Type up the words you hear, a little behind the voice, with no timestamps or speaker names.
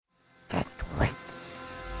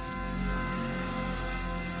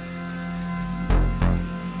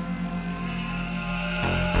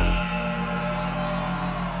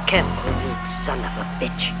son of a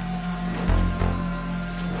bitch.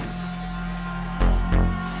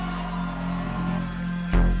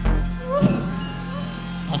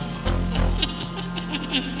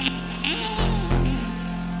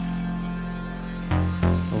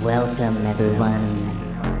 Welcome, everyone,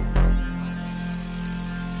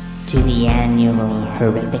 to the annual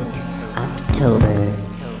Horrific October,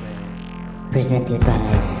 presented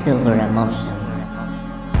by Silver Emotion.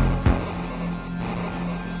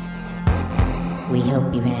 We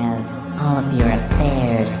hope you have all of your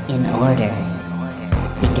affairs in order,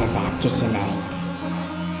 because after tonight,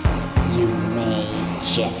 you may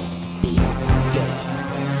just be dead.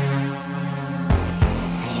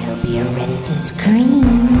 I hope you're ready to scream.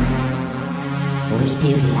 We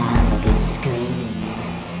do love a good scream.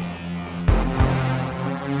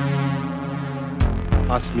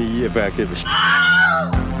 Ask me if I give a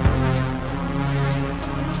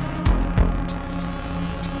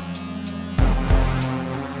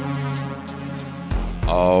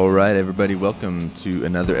All right, everybody, welcome to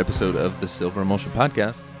another episode of the Silver Emotion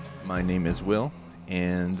Podcast. My name is Will,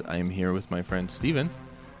 and I am here with my friend Steven.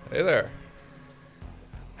 Hey there.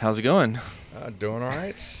 How's it going? Doing all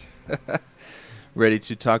right? Ready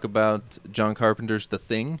to talk about John Carpenter's The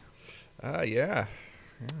Thing? Yeah.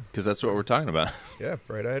 Because that's what we're talking about. Yeah,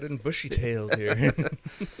 bright-eyed and bushy-tailed here.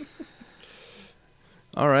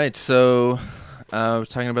 All right, so we're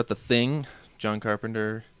talking about The Thing, John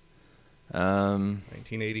Carpenter.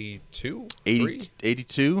 1982?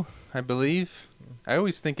 82, I believe. I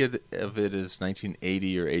always think of it as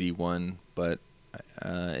 1980 or 81, but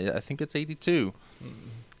I think it's 82.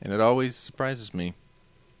 And it always surprises me.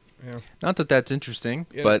 Yeah. Not that that's interesting,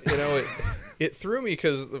 but... You know, it threw me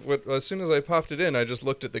because as soon as I popped it in, I just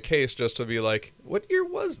looked at the case just to be like, what year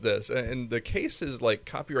was this? And the case is like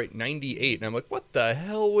copyright 98. And I'm like, what the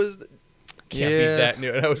hell was that? Can't be that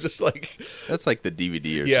new. And I was just like... That's like the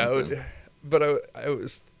DVD or something. Yeah, but I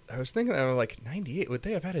was thinking, I was like, 98? Would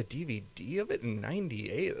they have had a DVD of it in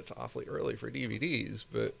 98? That's awfully early for DVDs,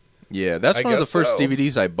 but... Yeah, that's one of the first so.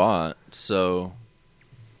 DVDs I bought, so...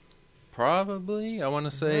 Probably, I want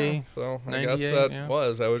to say. Yeah, so I guess that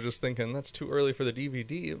was. I was just thinking that's too early for the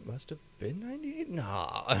DVD. It must have been 98.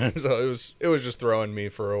 Nah, so it was just throwing me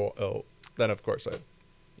for a while. Then of course I,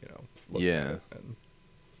 looked at it and,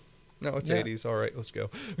 no, it's 80s. All right, let's go.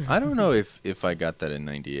 I don't know if I got that in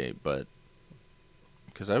 98, but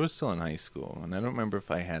because I was still in high school, and I don't remember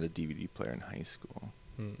if I had a DVD player in high school.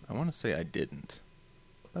 I want to say I didn't,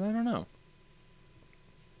 but I don't know.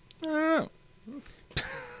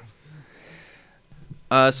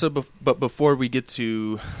 But before we get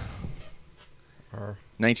to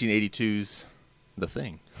 1982's The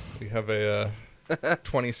Thing, we have a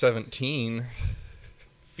 2017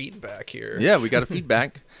 feedback here. Yeah, we got a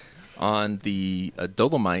feedback on the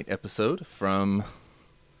Dolomite episode from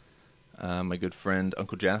my good friend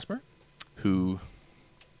Uncle Jasper, who,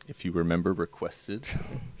 if you remember, requested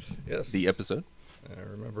the episode. I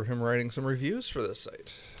remember him writing some reviews for this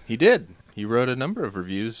site. He did. He wrote a number of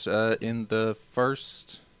reviews during the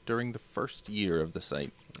first year of the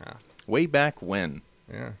site. Way back when.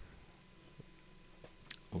 Yeah.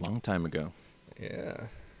 A long time ago. Yeah.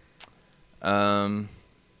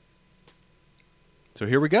 So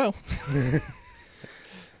here we go.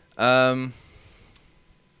 So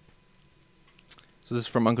this is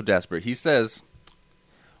from Uncle Jasper. He says,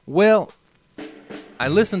 well, I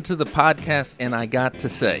listened to the podcast and I got to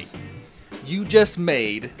say, you just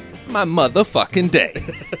made my motherfucking day.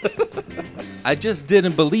 I just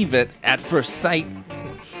didn't believe it at first sight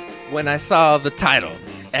when I saw the title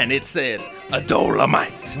and it said, a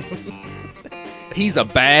Dolomite. He's a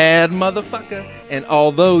bad motherfucker, and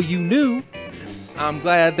although you knew, I'm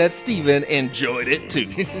glad that Steven enjoyed it too.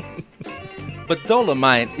 But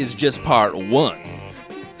Dolomite is just part one,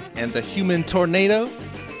 and the human tornado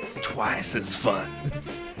is twice as fun.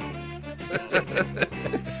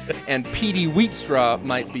 And Petey Wheatstraw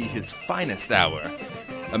might be his finest hour.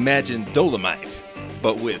 Imagine Dolomite,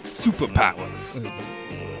 but with superpowers.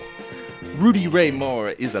 Rudy Ray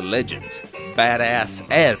Moore is a legend, badass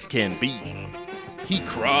as can be. He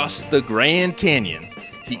crossed the Grand Canyon.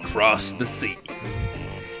 He crossed the sea.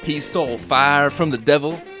 He stole fire from the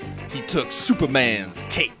devil. He took Superman's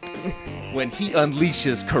cape. When he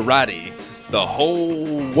unleashes karate, the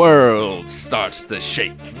whole world starts to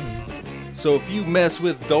shake. So if you mess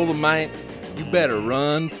with Dolomite, you better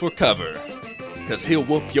run for cover, 'cause he'll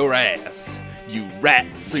whoop your ass, you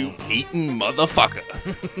rat soup eating motherfucker.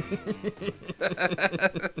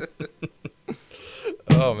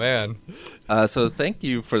 Oh, man. So thank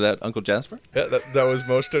you for that, Uncle Jasper. Yeah, that was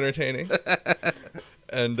most entertaining.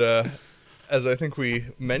 And as I think we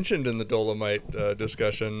mentioned in the Dolomite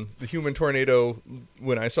discussion, the Human Tornado,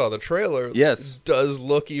 when I saw the trailer, does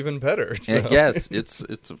look even better. So. Yes, it's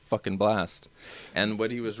a fucking blast. And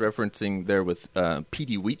what he was referencing there with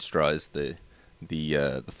P.D. Wheatstraw is the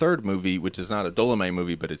third movie, which is not a Dolomite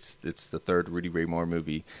movie, but it's the third Rudy Ray Moore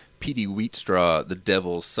movie, P.D. Wheatstraw, the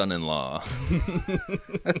Devil's Son-in-Law.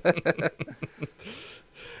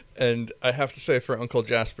 And I have to say, for Uncle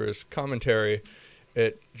Jasper's commentary,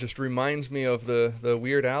 it just reminds me of the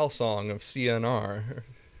Weird Al song of CNR.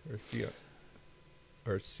 Maybe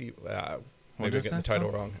I'm getting the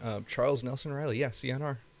title wrong. Charles Nelson Riley. Yeah,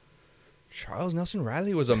 CNR. Charles Nelson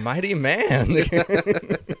Riley was a mighty man.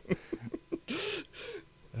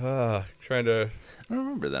 Trying to... I don't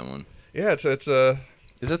remember that one. Yeah, it's Is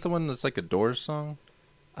that the one that's like a Doors song?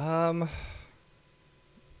 I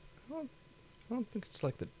don't think it's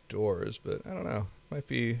like the Doors, but I don't know. Might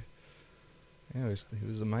be. Yeah, he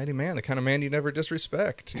was a mighty man, the kind of man you never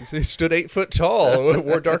disrespect. He stood 8 foot tall,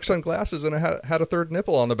 wore dark sunglasses, and had a third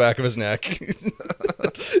nipple on the back of his neck.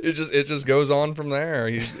 It just goes on from there.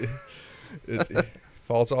 He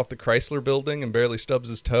falls off the Chrysler Building and barely stubs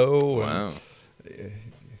his toe. Wow.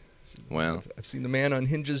 Wow. I've seen the man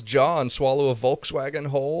unhinge his jaw and swallow a Volkswagen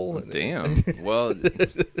whole. Damn. Well,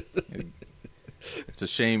 it's a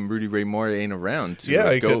shame Rudy Ray Moore ain't around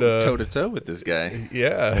to go toe-to-toe with this guy.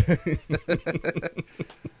 Yeah.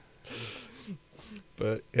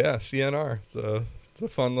 But, yeah, CNR. It's a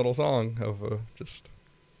fun little song of just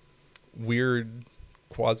weird,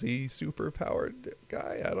 quasi-super-powered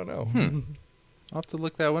guy. I don't know. I'll have to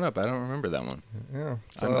look that one up. I don't remember that one. Yeah.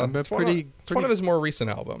 It's one of his more recent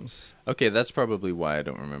albums. Okay, that's probably why I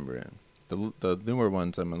don't remember it. The newer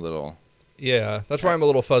ones I'm a little... Yeah, that's why I'm a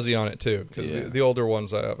little fuzzy on it, too. Because the older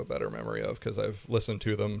ones I have a better memory of because I've listened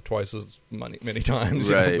to them twice as many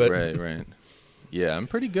times. Right, right. Yeah, I'm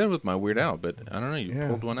pretty good with my Weird Al, but I don't know. You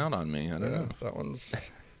pulled one out on me. I don't know. That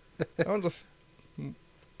one's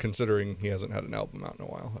considering he hasn't had an album out in a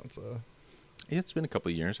while. Yeah, it's been a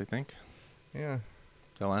couple of years, I think. Yeah.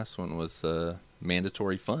 The last one was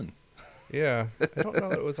Mandatory Fun. Yeah. I don't know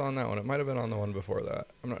that it was on that one. It might have been on the one before that.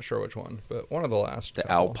 I'm not sure which one, but one of the last. The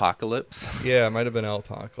Alpocalypse? Yeah, it might have been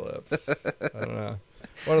Alpocalypse. I don't know.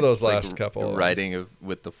 One of those last couple. Riding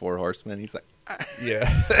with the Four Horsemen. He's like... Yeah.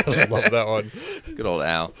 I love that one. Good old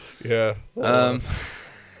Al. Yeah.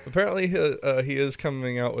 Apparently he is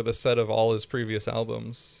coming out with a set of all his previous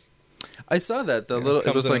albums. I saw that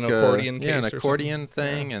it was like an accordion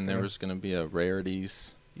thing, and there was going to be a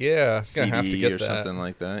rarities CD have to get or something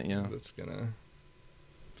like that. Yeah, it's gonna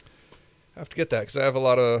have to get that because I have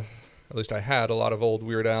I had a lot of old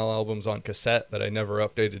Weird Al albums on cassette that I never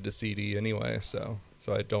updated to CD anyway. So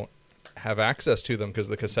I don't have access to them because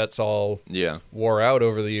the cassettes all wore out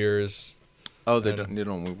over the years. Oh, they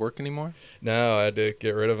don't work anymore? No, I had to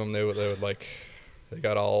get rid of them. They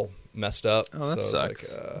got all messed up. Oh, that so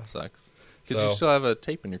sucks. That sucks. Because you still have a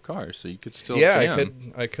tape in your car, so you could still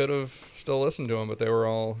jam. I could have still listened to them, but they were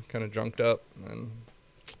all kind of junked up, and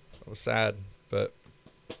it was sad. But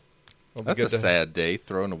that's a sad day,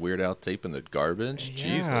 throwing a Weird Al tape in the garbage. Yeah.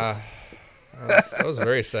 Jesus. That was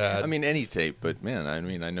very sad. I mean, any tape, but man,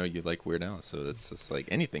 I know you like Weird Al, so it's just like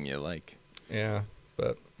anything you like. Yeah,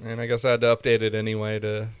 and I guess I had to update it anyway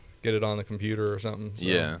to get it on the computer or something. So.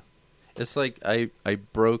 Yeah. It's like I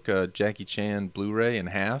broke a Jackie Chan Blu-ray in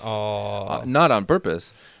half. Not on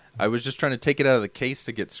purpose. I was just trying to take it out of the case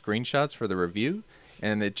to get screenshots for the review,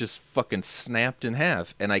 and it just fucking snapped in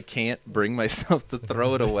half. And I can't bring myself to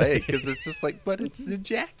throw it away because it's just like, but it's a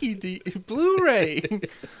Jackie Blu-ray.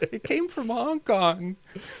 It came from Hong Kong.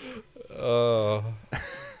 So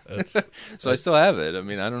I still have it. I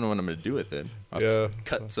mean, I don't know what I'm going to do with it. I'll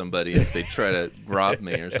cut somebody if they try to rob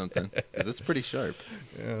me or something, because it's pretty sharp.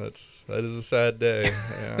 Yeah, that is a sad day.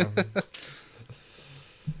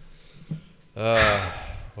 Yeah.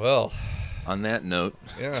 Well. On that note.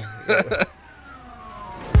 Yeah.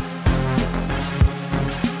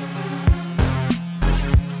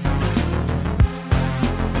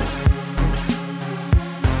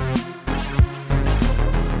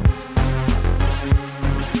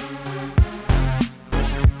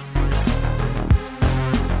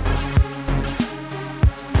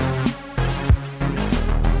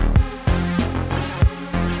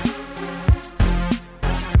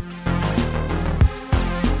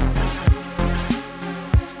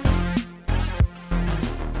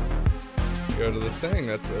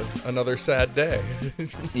 That's another sad day.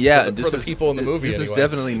 Yeah, for the people in the movie. This is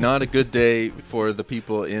definitely not a good day for the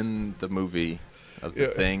people in the movie of the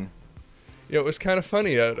thing. Yeah, it was kind of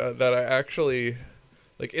funny that I actually,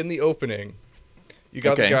 like in the opening, You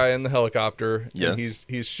got Okay. the guy in the helicopter, Yes. and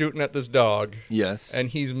he's shooting at this dog, Yes. and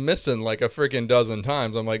he's missing like a freaking dozen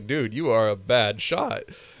times. I'm like, dude, you are a bad shot.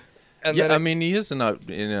 And yeah, then I mean, he is in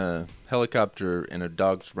a helicopter and a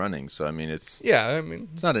dog's running, so I mean, it's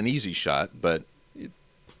it's not an easy shot, but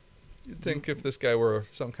you'd think if this guy were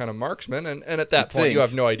some kind of marksman, and at that You'd point think. you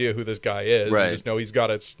have no idea who this guy is. Right. You just know he's got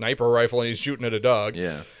a sniper rifle and he's shooting at a dog.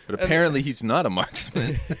 yeah. But apparently he's not a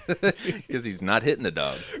marksman because he's not hitting the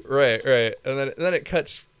dog. Right. And then it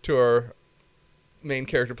cuts to our main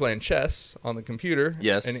character playing chess on the computer.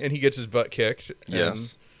 Yes. And he gets his butt kicked.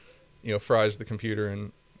 Yes. And, fries the computer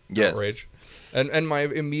in Yes. outrage. And my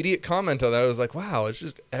immediate comment on that was like, wow, it's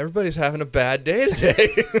just everybody's having a bad day today.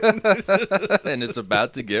 And it's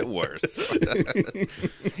about to get worse.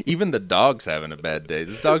 Even the dog's having a bad day.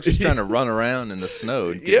 The dog's just trying to run around in the snow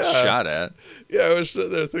and get Yeah. shot at. Yeah, I was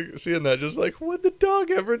sitting there seeing that, just like, what'd the dog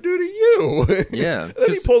ever do to you? Yeah. And then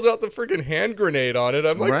he 'cause- pulls out the freaking hand grenade on it.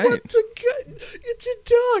 I'm like, Right. what the god? It's a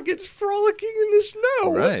dog. It's frolicking in the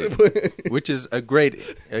snow. Right. Which is a great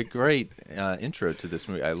intro to this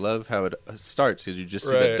movie. I love how it starts because you just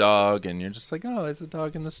see the Right. dog and you're just like, oh, it's a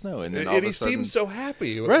dog in the snow. And then all And of he a sudden, seems so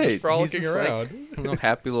happy when right, he's frolicking just like around. a little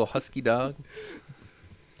happy little husky dog.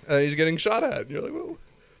 And he's getting shot at. And you're like, well,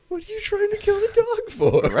 what are you trying to kill the dog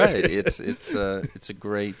for? Right. It's a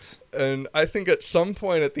great. And I think at some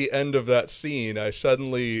point at the end of that scene, it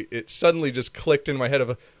suddenly just clicked in my head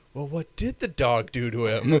of, well, what did the dog do to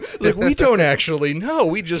him? Like, we don't actually know.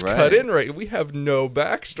 We just Right. cut in right. We have no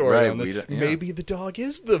backstory Right, on we this. don't- yeah. Maybe the dog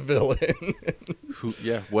is the villain. Who's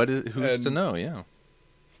to And- know? Yeah.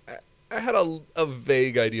 I had a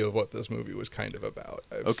vague idea of what this movie was kind of about.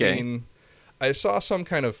 I saw some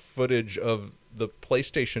kind of footage of the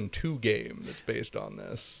PlayStation 2 game that's based on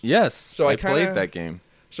this. Yes. So I played kinda- that game.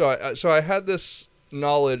 So I had this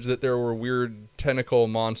knowledge that there were weird tentacle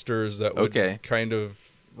monsters that would Okay. kind of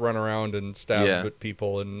run around and stab Yeah. at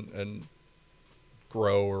people and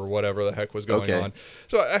grow or whatever the heck was going Okay. on.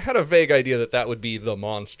 So I had a vague idea that would be the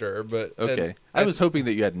monster, but Okay. and I was hoping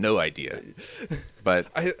that you had no idea. But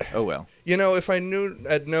oh well. if I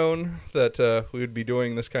had known that we would be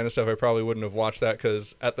doing this kind of stuff, I probably wouldn't have watched that,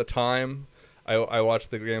 because at the time I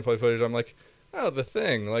watched the gameplay footage. I'm like, oh, The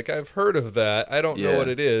Thing. Like, I've heard of that. I don't know Yeah. what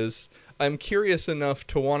it is. I'm curious enough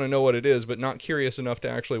to want to know what it is, but not curious enough to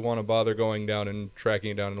actually want to bother going down and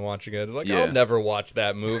tracking it down and watching it. Like, Yeah. I'll never watch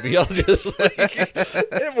that movie. I'll just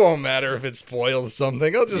it won't matter if it spoils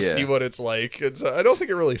something. I'll just Yeah. see what it's like. I don't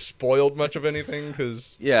think it really spoiled much of anything,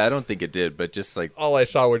 because Yeah, I don't think it did, but just like all I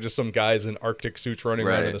saw were just some guys in Arctic suits running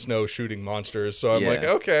around in Right. the snow shooting monsters. So I'm Yeah. like,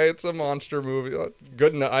 okay, it's a monster movie.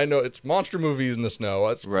 Good enough. I know it's monster movies in the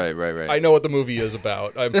snow. right. I know what the movie is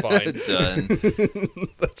about. I'm fine. Done.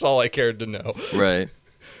 That's all I cared to know. Right.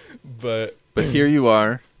 But But here you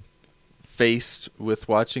are, faced with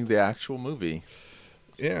watching the actual movie.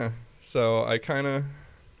 yeah, so I kind of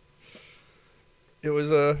it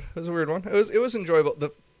was a weird one. It was enjoyable.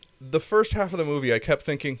 The first half of the movie, I kept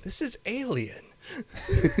thinking, this is Alien.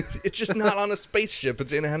 It's just not on a spaceship.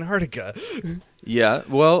 It's in Antarctica. Yeah.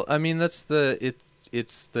 Well, I mean that's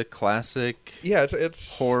it's the classic Yeah,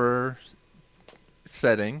 it's horror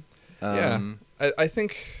setting. Yeah, I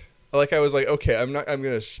think, like, I was like, okay, I'm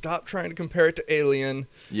gonna stop trying to compare it to Alien.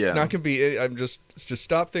 Yeah. It's not gonna be. Just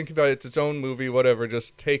stop thinking about it. It's its own movie, whatever.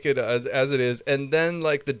 Just take it as it is. And then,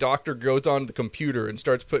 like, the doctor goes on the computer and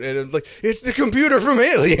starts putting it in, like, it's the computer from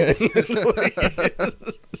Alien.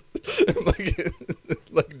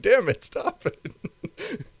 like, damn it, stop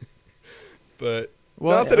it. But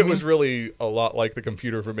Well, not that I it was mean- really a lot like the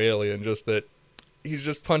computer from Alien. Just that he's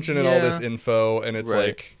just punching in all this Yeah. info, and it's Right.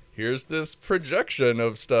 like, here's this projection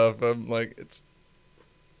of stuff. I'm like, it's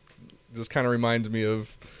just kind of reminds me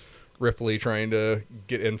of Ripley trying to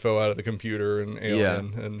get info out of the computer and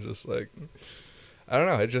Alien, and just like, I don't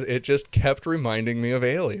know, it just kept reminding me of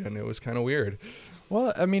Alien. It was kind of weird.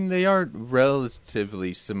 Well, I mean they are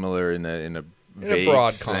relatively similar in a vague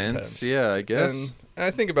broad sense. context. Yeah, I guess. And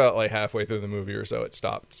I think about like halfway through the movie or so, it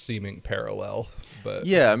stopped seeming parallel. But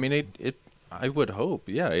Yeah, I mean it. I would hope.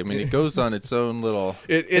 Yeah, I mean it goes on its own little.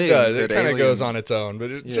 It thing does. It that kind of Alien- goes on its own.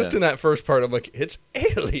 But just Yeah. in that first part, I'm like, it's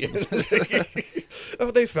Alien.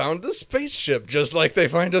 Oh, they found the spaceship just like they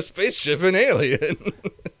find a spaceship in Alien.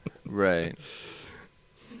 Right.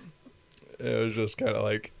 It was just kind of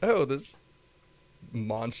like, oh, this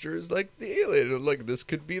monster is like the alien. Like, this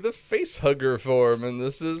could be the face hugger form, and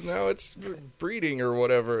this is now it's breeding or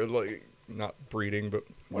whatever. Like, not breeding, but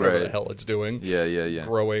whatever the Right. hell it's doing. Yeah.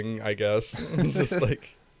 Growing, I guess. It's just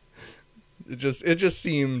like it just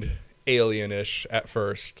seemed alienish at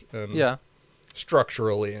first, and Yeah.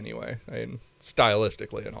 structurally anyway. I mean,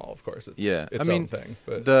 stylistically and all, of course, it's its own thing.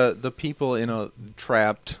 But the people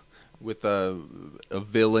trapped with a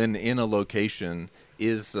villain in a location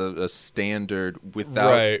is a standard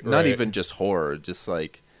without not even just horror, just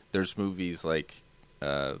like there's movies like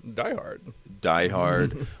Die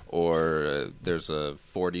Hard, or there's a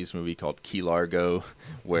 40s movie called Key Largo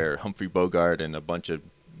where Humphrey Bogart and a bunch of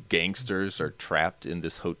gangsters are trapped in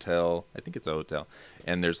this hotel. I think it's a hotel,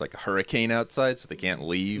 and there's like a hurricane outside, so they can't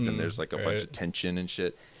leave, and there's like a bunch of tension and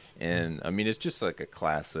shit. And I mean, it's just like a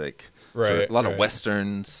classic. A lot of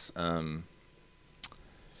westerns. And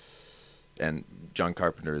John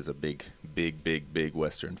Carpenter is a big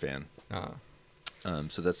western fan.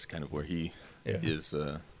 So that's kind of where he is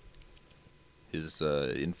his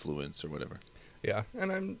influence or whatever. Yeah,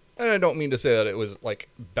 and I don't mean to say that it was like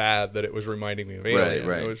bad that it was reminding me of Alien.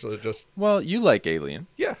 Right. It was just you like Alien.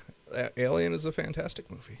 Yeah, Alien is a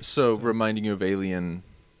fantastic movie. So reminding you of Alien.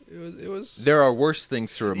 It was. There are worse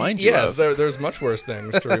things to remind you of. Yes, there's much worse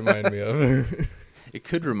things to remind me of. It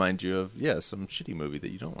could remind you of some shitty movie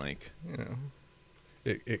that you don't like.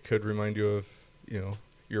 It could remind you of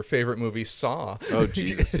your favorite movie, Saw. Oh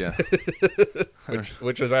Jesus, yeah.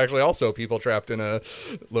 which is actually also people trapped in a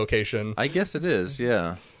location. I guess it is.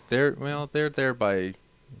 Yeah, they're there by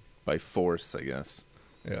force, I guess.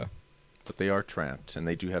 Yeah, but they are trapped and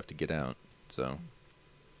they do have to get out. So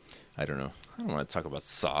I don't know. I don't want to talk about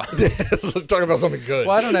Saw. Let's talk about something good.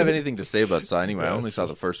 Well, I don't have anything to say about Saw anyway. I only saw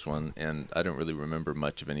the first one, and I don't really remember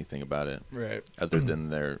much of anything about it. Right. Other than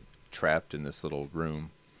they're trapped in this little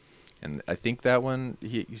room. And I think that one,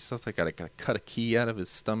 he's like got to cut a key out of his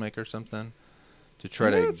stomach or something to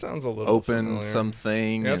try to sounds a little open familiar.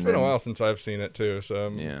 something. Yeah, it's been a while since I've seen it, too. So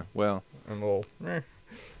I'm a little...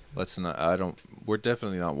 Let's not. We're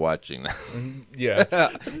definitely not watching that. Yeah,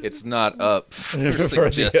 it's not up for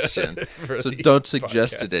suggestion. So don't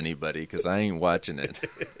suggest it to anybody because I ain't watching it.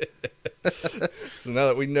 So now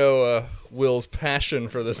that we know Will's passion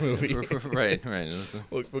for this movie, right,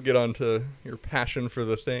 we'll get on to your passion for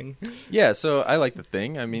The Thing. Yeah, so I like The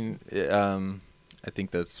Thing. I mean, I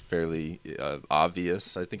think that's fairly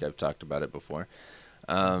obvious. I think I've talked about it before.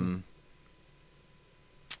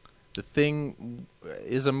 The Thing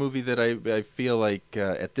is a movie that I feel like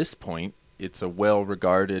at this point it's a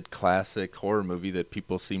well-regarded classic horror movie that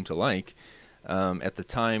people seem to like. At the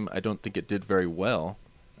time, I don't think it did very well,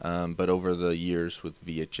 but over the years with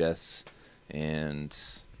VHS and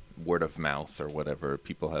word of mouth or whatever,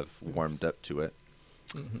 people have warmed up to it.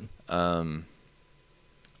 Mm-hmm.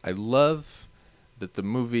 I love that the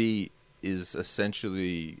movie is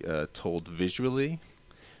essentially told visually.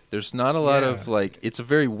 There's not a lot of, it's a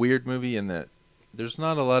very weird movie in that there's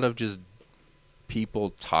not a lot of just people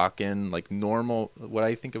talking, like normal, what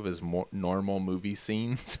I think of as normal movie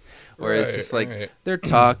scenes, where it's just like they're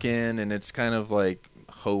talking and it's kind of like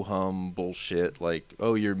ho-hum bullshit, like,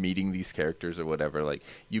 oh, you're meeting these characters or whatever. Like,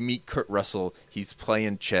 you meet Kurt Russell, he's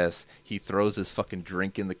playing chess, he throws his fucking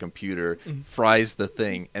drink in the computer, fries the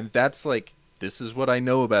thing, and that's like, this is what I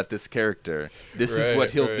know about this character. This is what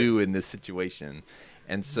he'll do in this situation.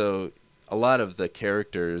 And so a lot of the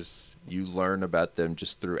characters, you learn about them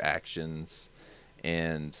just through actions,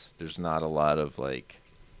 and there's not a lot of, like,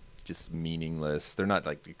 just meaningless. They're not,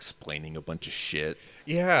 like, explaining a bunch of shit.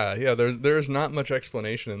 Yeah, there's not much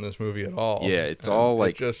explanation in this movie at all. Yeah, it's all,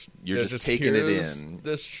 like, you're just taking it in.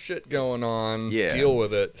 This shit going on, deal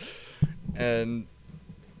with it. And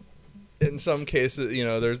in some cases,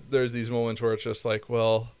 there's these moments where it's just like,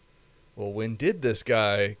 well, when did this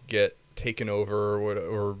guy get taken over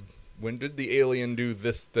or when did the alien do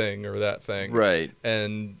this thing or that thing? Right.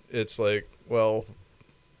 And it's like, well,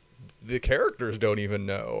 the characters don't even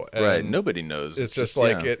know. And right. Nobody knows. It's just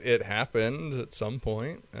like it happened at some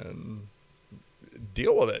point and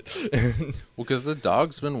deal with it. Well, because the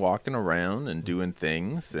dog's been walking around and doing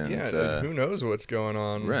things. And, and who knows what's going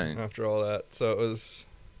on after all that. So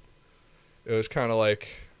it was kind of like,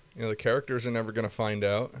 the characters are never going to find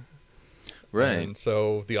out. Right. And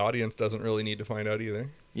so the audience doesn't really need to find out either.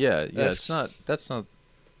 Yeah, that's not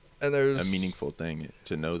and there's a meaningful thing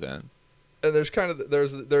to know that. And there's kind of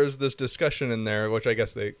there's this discussion in there, which I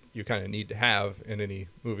guess you kind of need to have in any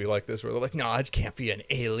movie like this, where they're like, no, it can't be an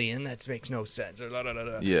alien. That makes no sense. Or da, da, da,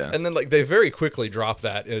 da. Yeah. And then like they very quickly drop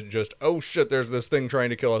that. It just, oh shit, there's this thing trying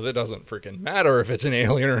to kill us. It doesn't freaking matter if it's an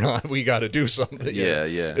alien or not. We got to do something. Yeah.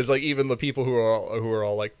 It's like even the people who are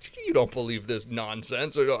all like, you don't believe this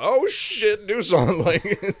nonsense. Or oh shit, do something. Like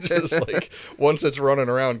just like once it's running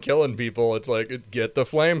around killing people, it's like get the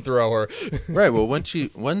flamethrower. Right. Well,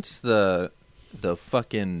 once the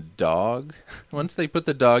fucking dog, once they put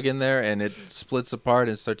the dog in there and it splits apart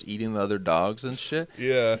and starts eating the other dogs and shit.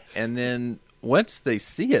 Yeah. And then once they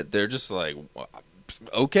see it, they're just like,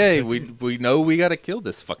 okay, we know we got to kill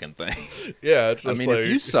this fucking thing. Yeah, it's just if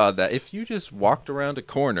you saw that, if you just walked around a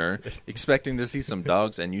corner expecting to see some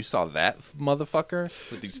dogs and you saw that motherfucker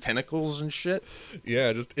with these tentacles and shit,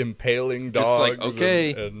 yeah, just impaling dogs, just like,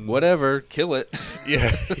 okay, and whatever, kill it.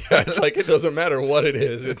 yeah, it's like it doesn't matter what it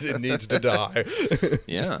is, it needs to die.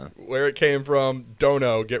 Yeah, where it came from, don't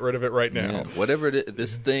know. Get rid of it right now. Yeah. Whatever it is,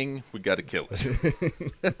 this thing, we got to kill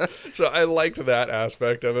it. So I liked that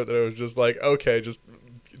aspect of it. That it was just like, okay, just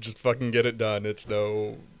fucking get it done. It's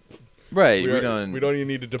no right. We don't even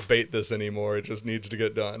need to debate this anymore. It just needs to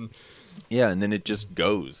get done. Yeah, and then it just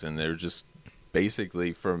goes, and they're just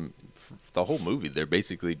basically from the whole movie. They're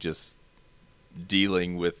basically just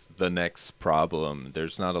dealing with the next problem.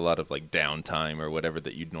 There's not a lot of like downtime or whatever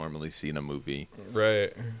that you'd normally see in a movie.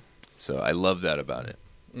 Right. So I love that about it.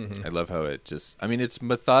 Mm-hmm. I love how it just, it's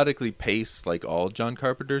methodically paced like all John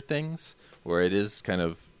Carpenter things, where it is kind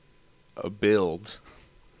of a build.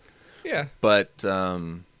 Yeah. But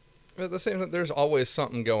at the same time, there's always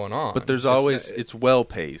something going on. But there's always, it's well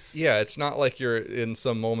paced. Yeah, it's not like you're in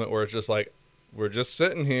some moment where it's just like, we're just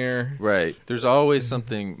sitting here. Right. There's always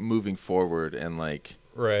something moving forward and like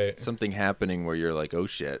right. something happening where you're like, oh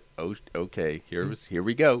shit, oh okay, here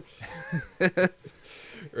we go.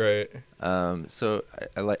 Right. So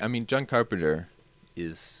I like. John Carpenter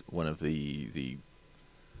is one of the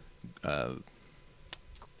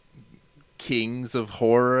kings of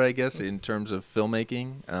horror, I guess, in terms of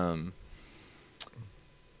filmmaking.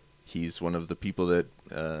 He's one of the people that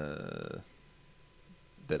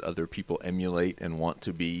other people emulate and want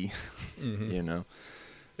to be. Mm-hmm. You know.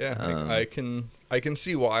 Yeah, I can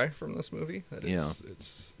see why from this movie. That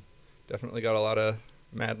it's definitely got a lot of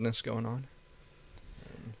madness going on.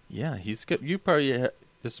 Yeah, he's good.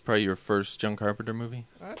 This is probably your first John Carpenter movie?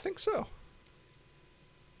 I think so.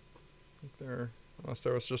 Unless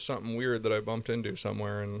there was just something weird that I bumped into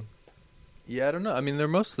somewhere. And yeah, I don't know. They're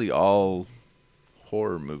mostly all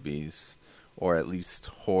horror movies, or at least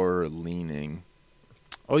horror-leaning.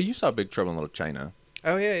 Oh, you saw Big Trouble in Little China.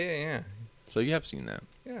 Oh, yeah. So you have seen that.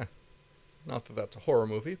 Yeah. Not that that's a horror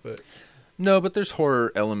movie, but... No, but there's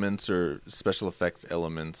horror elements or special effects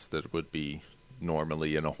elements that would be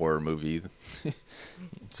normally in a horror movie.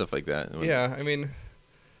 Stuff like that. Yeah,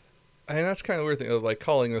 that's kind of the weird thing of like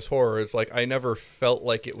calling this horror. It's like I never felt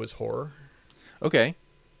like it was horror. Okay.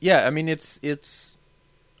 Yeah,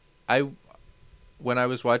 when I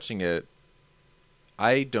was watching it,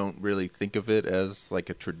 I don't really think of it as like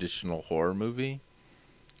a traditional horror movie.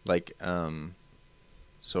 Like,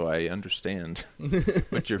 so I understand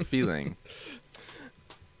what you're feeling.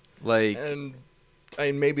 Like, and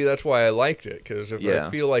maybe that's why I liked it, because if I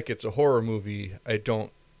feel like it's a horror movie, I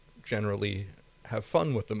don't generally have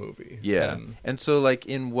fun with the movie. Yeah. And so, like,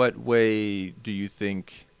 in what way do you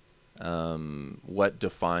think, what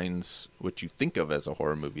defines what you think of as a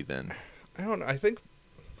horror movie then? I don't know. I think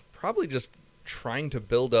probably just trying to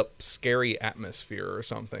build up scary atmosphere or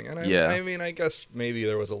something. And I guess maybe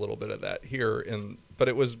there was a little bit of that here, but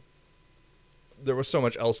there was so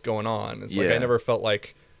much else going on. It's like I never felt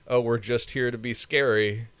like, oh, we're just here to be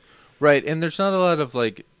scary. Right, and there's not a lot of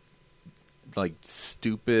like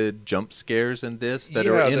stupid jump scares in this that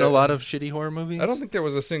are in a lot of shitty horror movies. I don't think there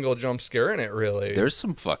was a single jump scare in it, really. There's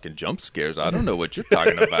some fucking jump scares. I don't know what you're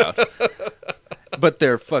talking about. But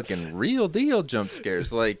they're fucking real deal jump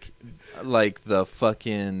scares, like the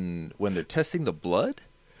fucking when they're testing the blood,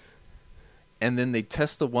 and then they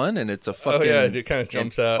test the one, and it's a fucking. Oh yeah, it kind of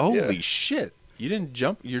jumps out. Holy shit! You didn't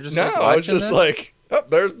jump. You're just no. Like watching I was just that? Like, oh,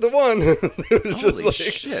 there's the one. It was Holy just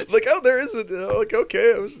like, shit! Like, oh, there isn't. Like,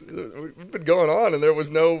 okay, we've been going on, and there was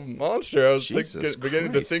no monster. I was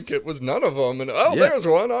beginning to think it was none of them, and there's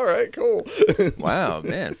one. All right, cool. Wow,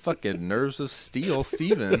 man, fucking nerves of steel,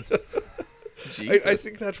 Steven. I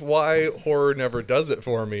think that's why horror never does it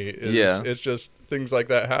for me. It's just things like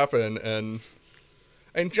that happen,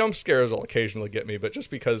 and jump scares will occasionally get me, but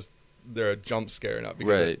just because they're a jump scare, not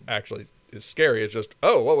because it actually is scary. It's just,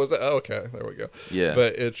 oh, what was that? Oh, okay, there we go. Yeah.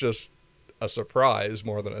 But it's just a surprise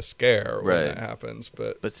more than a scare when that happens.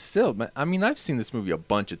 But still, I've seen this movie a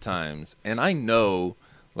bunch of times, and I know,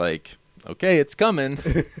 like, okay, it's coming.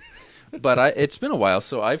 But it's been a while,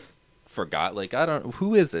 so I've forgot, like,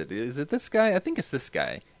 who is it? Is it this guy? I think it's this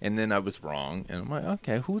guy. And then I was wrong, and I'm like,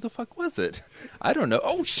 okay, who the fuck was it? I don't know.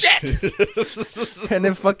 Oh, shit! And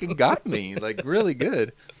it fucking got me, like, really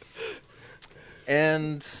good.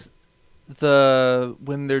 And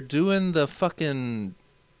when they're doing the fucking,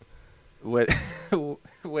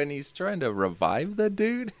 when he's trying to revive the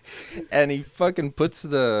dude, and he fucking puts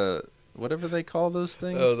the whatever they call those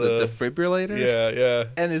things, Oh, the defibrillator. Yeah.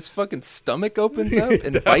 And his fucking stomach opens up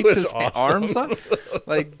and bites his arms off.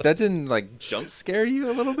 Like, that didn't, like, jump scare you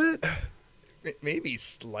a little bit? Maybe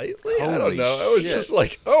slightly. I Holy don't know. I was shit. just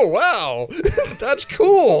like, oh wow, that's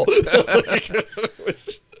cool. Like,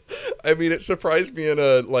 I mean, it surprised me in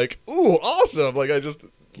a like, ooh, awesome. Like I just.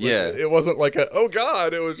 Yeah. It wasn't like a, oh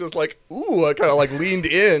God, it was just like, ooh, I kind of like leaned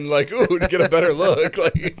in, like, ooh, to get a better look.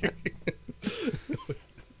 Like,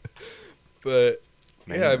 but,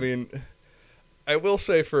 yeah, I mean, I will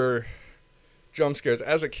say for jump scares,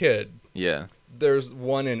 as a kid, Yeah. there's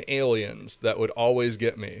one in Aliens that would always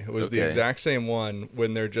get me. It was the Okay. exact same one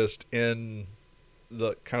when they're just in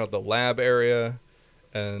the kind of the lab area,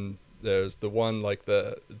 and there's the one like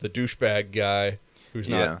the douchebag guy who's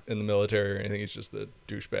Yeah. not in the military or anything. He's just the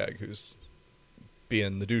douchebag who's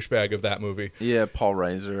being the douchebag of that movie. Yeah, Paul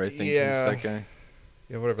Reiser, I think Yeah. is that guy.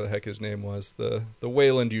 Yeah, whatever the heck his name was, the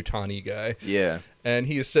Wayland Yutani guy. Yeah. And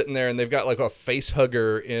he's sitting there, and they've got like a face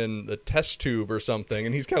hugger in the test tube or something,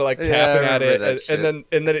 and he's kind of like Yeah, I tapping at remember it, that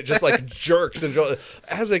and then it just like jerks. And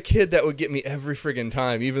as a kid, that would get me every friggin'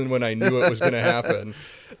 time, even when I knew it was going to happen.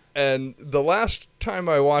 And the last time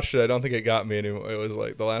I watched it, I don't think it got me anymore. It was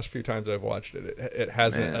like the last few times I've watched it, it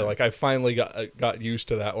hasn't. Man. Like I finally got used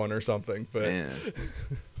to that one or something. But Man.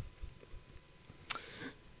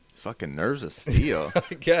 Fucking nerves of steel.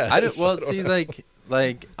 I guess I don't. Well, see, like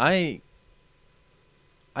I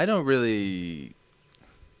don't really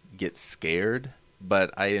get scared,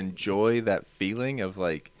 but I enjoy that feeling of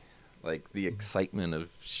like the excitement of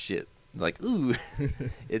shit. Like, ooh,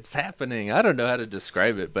 it's happening. I don't know how to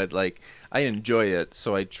describe it, but like I enjoy it.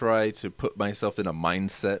 So I try to put myself in a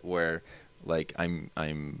mindset where like I'm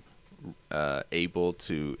able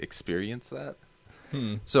to experience that.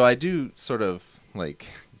 So I do sort of like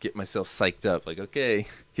get myself psyched up, like, okay,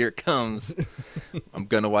 here it comes. I'm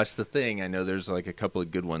gonna watch The Thing. I know there's like a couple of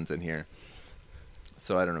good ones in here.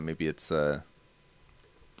 So I don't know, maybe it's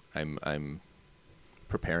I'm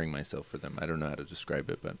preparing myself for them. I don't know how to describe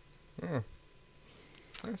it, but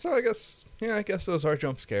So I guess those are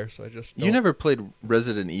jump scares. I just you don't- never played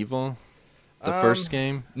Resident Evil, the first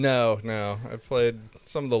game? No. I played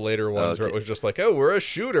some of the later ones where it Okay. was just like, oh, we're a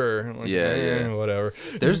shooter. I'm like, Yeah. whatever.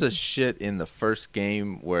 There's a shit in the first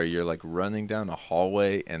game where you're like running down a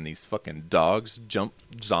hallway and these fucking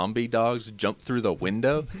zombie dogs jump through the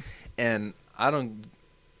window, and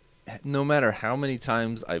no matter how many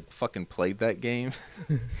times I fucking played that game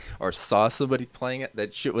or saw somebody playing it,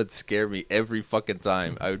 that shit would scare me every fucking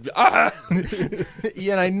time. I would be,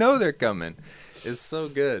 yeah, and I know they're coming. It's so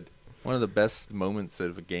good. One of the best moments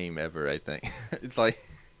of a game ever, I think. It's like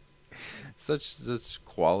such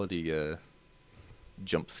quality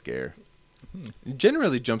jump scare.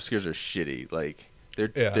 Generally, jump scares are shitty. Like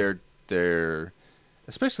they're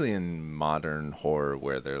especially in modern horror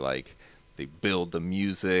where they're like they build the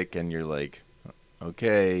music and you're like,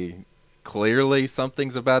 okay, clearly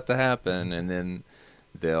something's about to happen, and then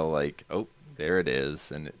they'll like, oh, there it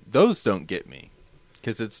is, and those don't get me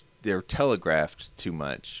because they're telegraphed too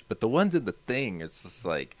much. But the ones in The Thing, it's just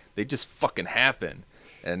like they just fucking happen,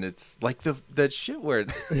 and it's like that shit where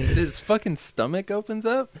his fucking stomach opens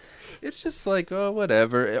up. It's just like, oh,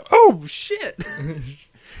 whatever. Oh shit,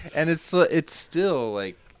 and it's still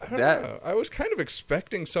like. I don't know. I was kind of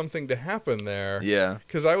expecting something to happen there. Yeah.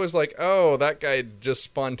 Because I was like, oh, that guy just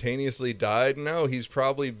spontaneously died. No, he's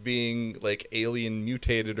probably being like alien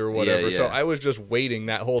mutated or whatever. Yeah. So I was just waiting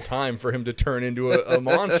that whole time for him to turn into a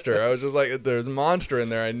monster. I was just like, there's a monster in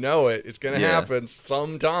there. I know it. It's going to happen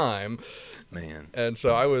sometime. Man. And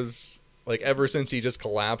so I was like, ever since he just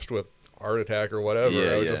collapsed with heart attack or whatever,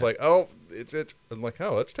 I was just like, oh, it's. I'm like,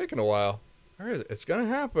 oh, it's taking a while. All right, it's going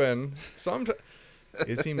to happen sometime.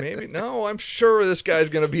 Is he maybe? No, I'm sure this guy's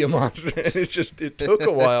going to be a monster. And it took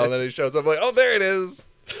a while, and then he shows up like, oh, there it is.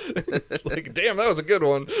 Like, damn, that was a good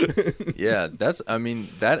one. Yeah,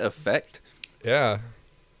 that effect. Yeah.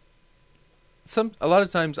 A lot of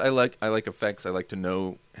times I like effects. I like to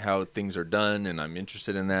know how things are done, and I'm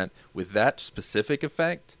interested in that. With that specific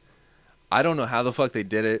effect, I don't know how the fuck they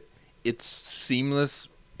did it. It's seamless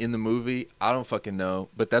in the movie. I don't fucking know,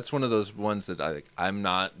 but that's one of those ones that I'm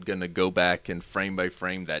not gonna go back and frame by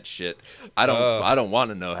frame that shit. I don't want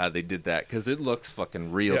to know how they did that because it looks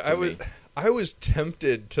fucking real to me. I was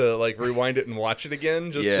tempted to like rewind it and watch it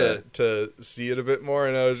again just to see it a bit more,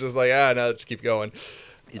 and I was just like, no, just keep going.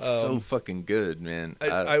 It's so fucking good, man.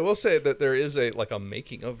 I will say that there is a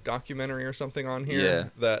making of documentary or something on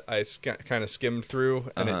here that I kind of skimmed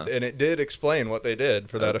through, and it did explain what they did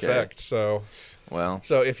for that effect. So,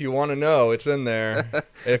 so if you want to know, it's in there. And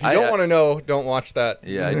if you don't want to know, don't watch that.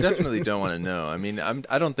 Yeah, I definitely don't want to know. I mean,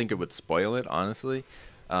 I don't think it would spoil it, honestly.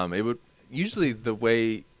 It would usually the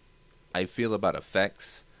way I feel about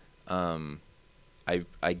effects.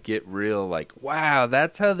 I get real like, wow,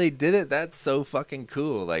 that's how they did it. That's so fucking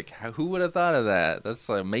cool. Like, who would have thought of that? That's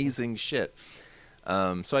amazing shit.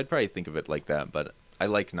 So I'd probably think of it like that, but I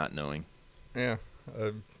like not knowing. Yeah,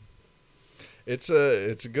 it's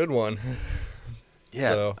a good one.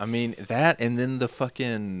 Yeah, so. I mean that, and then the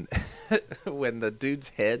fucking when the dude's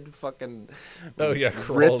head fucking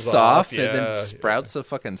rips off and then sprouts the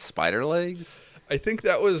fucking spider legs. I think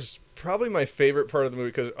that was probably my favorite part of the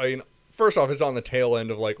movie because I mean. First off, it's on the tail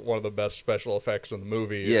end of like one of the best special effects in the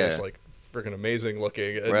movie. Yeah. It's like freaking amazing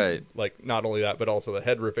looking. And, right. Like not only that, but also the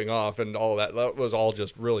head ripping off and all of that. That was all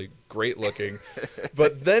just really great looking.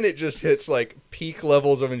 But then it just hits like peak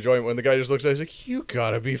levels of enjoyment when the guy just looks at it, he's like, you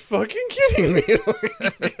gotta be fucking kidding me.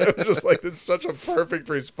 It was just like, it's such a perfect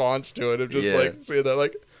response to it. Of just like seeing that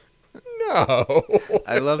like, no.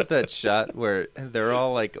 I love that shot where they're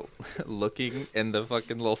all like looking and the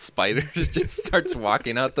fucking little spider just starts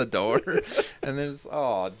walking out the door and there's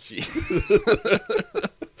jeez.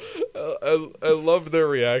 I love their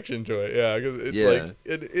reaction to it. Yeah, because it's like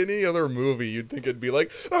in any other movie you'd think it'd be like,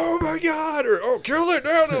 oh my god, or oh kill it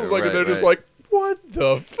now. Like they're just like, what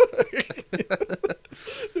the fuck?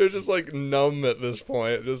 They're just like numb at this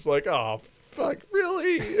point. Just like, oh fuck,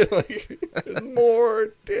 really? Like, more,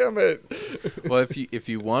 damn it. Well, if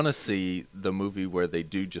you want to see the movie where they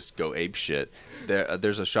do just go ape shit,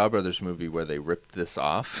 there's a Shaw Brothers movie where they ripped this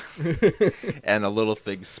off, and a little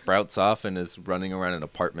thing sprouts off and is running around an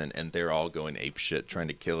apartment, and they're all going ape shit trying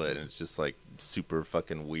to kill it, and it's just like super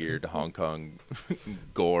fucking weird Hong Kong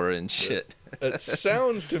gore and shit. It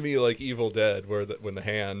sounds to me like Evil Dead, where when the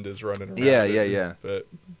hand is running around. Yeah. But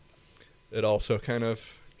it also kind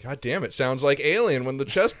of. God damn, it sounds like Alien when the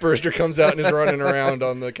chest burster comes out and is running around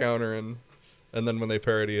on the counter, and then when they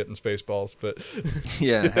parody it in Spaceballs. But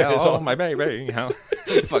my baby, I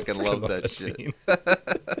fucking love that shit.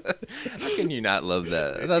 How can you not love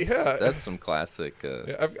that? That's some classic.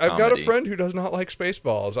 I've got a friend who does not like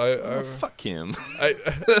Spaceballs. Fuck him.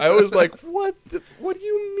 I was like, what? What do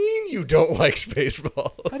you mean you don't like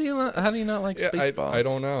Spaceballs? How do you not like Spaceballs? I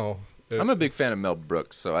don't know. I'm a big fan of Mel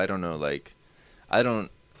Brooks, so I don't know. Like, I don't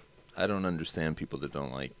understand people that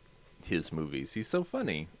don't like his movies. He's so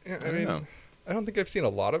funny. Yeah, I mean, I don't think I've seen a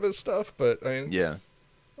lot of his stuff, but I mean, yeah,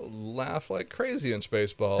 laugh like crazy in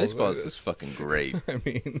Spaceballs. Spaceballs is fucking great. I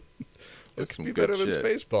mean, what could be good better than shit.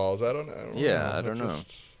 Spaceballs? I don't know. I don't know.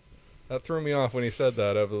 That threw me off when he said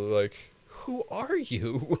that. I was like, who are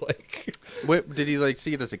you? Like, wait, did he like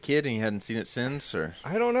see it as a kid and he hadn't seen it since, or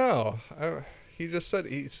I don't know. He said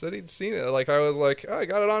he'd seen it. Like I was like, I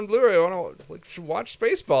got it on Blu-ray. I want to watch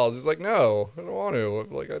Spaceballs. He's like, no, I don't want to.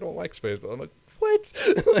 Like I don't like Spaceballs. I'm like, what?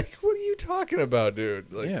 Like what are you talking about,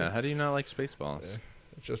 dude? Like, yeah, how do you not like Spaceballs?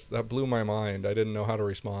 It just that blew my mind. I didn't know how to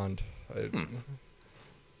respond.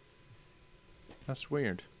 That's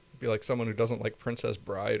weird. Be like someone who doesn't like Princess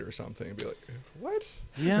Bride or something. And be like, what?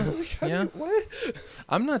 Yeah, like, what?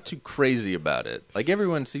 I'm not too crazy about it. Like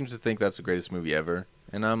everyone seems to think that's the greatest movie ever.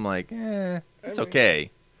 And I'm like, it's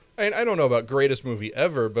okay. I don't know about greatest movie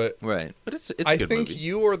ever, but right, but it's a good movie. I think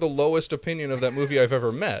you are the lowest opinion of that movie I've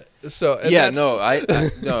ever met. So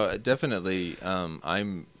no, definitely.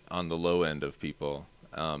 I'm on the low end of people,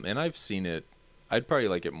 and I've seen it. I'd probably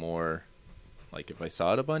like it more. Like if I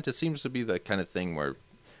saw it a bunch, it seems to be the kind of thing where,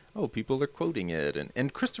 people are quoting it,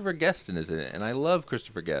 and Christopher Guest is in it, and I love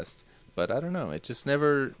Christopher Guest, but I don't know, it just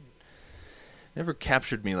never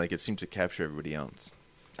captured me like it seemed to capture everybody else.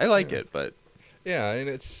 I like it, but and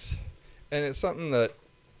it's something that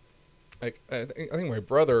like I think my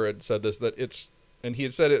brother had said this he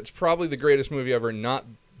had said it's probably the greatest movie ever, not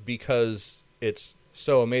because it's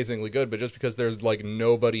so amazingly good, but just because there's like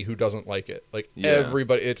nobody who doesn't like it. Like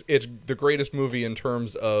everybody, it's the greatest movie in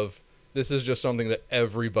terms of this is just something that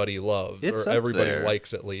everybody loves or everybody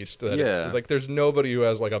likes at least. It's, like there's nobody who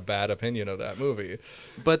has like a bad opinion of that movie.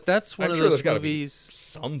 But that's one of those movies.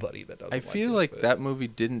 Somebody that doesn't. I feel like that movie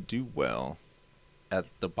didn't do well at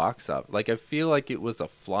the box office. Like I feel like it was a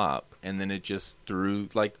flop, and then it just threw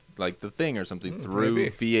like The Thing or something through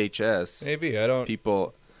VHS. Maybe I don't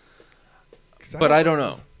people. But I don't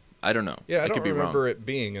know. I don't know. Yeah, I don't could be remember wrong. it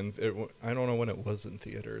being I don't know when it was in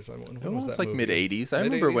theaters. It was like mid-'80s. I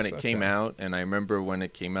remember when it came out, and I remember when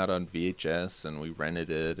it came out on VHS, and we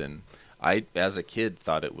rented it, and I, as a kid,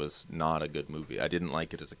 thought it was not a good movie. I didn't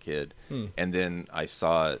like it as a kid. And then I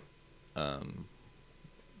saw it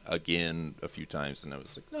again a few times, and I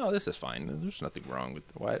was like, no, this is fine. There's nothing wrong with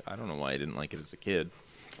it. I don't know why I didn't like it as a kid.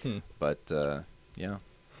 But, yeah.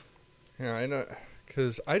 Yeah, I know.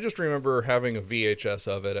 Because I just remember having a VHS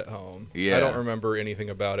of it at home. Yeah. I don't remember anything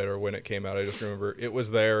about it or when it came out. I just remember it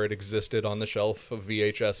was there. It existed on the shelf of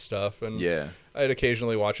VHS stuff. And Yeah. I'd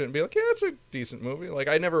occasionally watch it and be like, yeah, it's a decent movie. Like,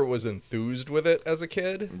 I never was enthused with it as a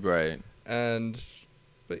kid. Right.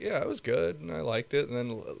 But yeah, it was good, and I liked it. And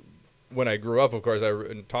then when I grew up, of course, I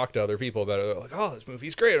talked to other people about it. They're like, oh, this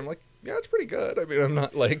movie's great. I'm like, yeah, it's pretty good. I mean, I'm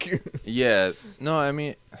not like... Yeah. No, I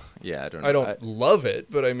mean, yeah, I don't know. I don't love it,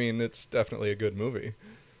 but I mean, it's definitely a good movie.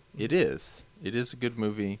 It is. It is a good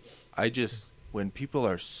movie. I just, when people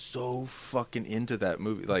are so fucking into that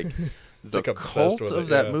movie, like, the Like obsessed cult with of it,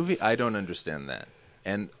 that yeah. movie, I don't understand that.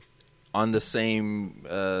 And on the same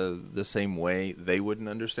way, they wouldn't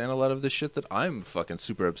understand a lot of the shit that I'm fucking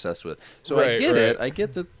super obsessed with. So I Right, get right. it. I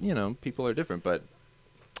get that, people are different, but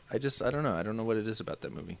I don't know. I don't know what it is about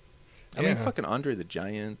that movie. I mean, Yeah. fucking Andre the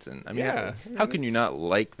Giant, and I mean, Yeah, how can you not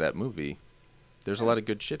like that movie? There's a lot of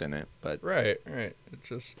good shit in it, but Right.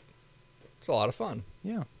 It's a lot of fun.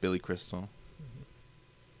 yeah, Billy Crystal,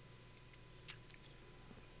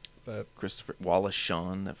 But Christopher Wallace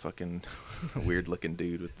Shawn, that fucking weird looking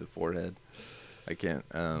dude with the forehead. I can't.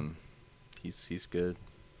 He's good.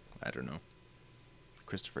 I don't know.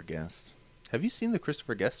 Christopher Guest. Have you seen the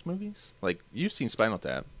Christopher Guest movies? Like, you've seen Spinal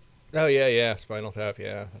Tap, oh yeah, Spinal Tap,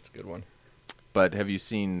 yeah, that's a good one. but have you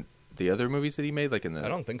seen the other movies that he made? Like in the I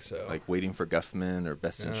don't think so. like Waiting for Guffman or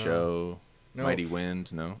Best in No. Show, No. Mighty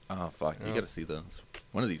Wind. No. Oh fuck, you No. got to see those.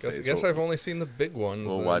 One of these I days. guess I've only seen the big ones.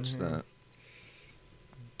 We'll then. watch Yeah. that.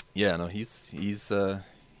 Yeah, no, he's a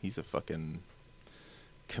fucking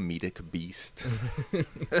comedic beast.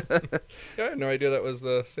 Yeah, I had no idea that was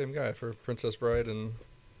the same guy for Princess Bride and.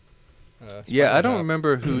 Yeah, Spinal I don't Tap.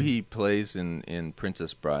 remember who he plays in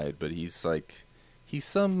Princess Bride, but he's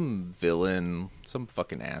some villain, some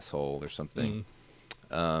fucking asshole or something.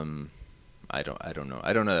 I don't know.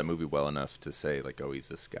 I don't know that movie well enough to say like, oh, he's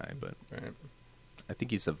this guy, but Right. I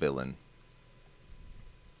think he's a villain,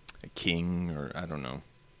 a king, or I don't know.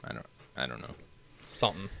 I don't know.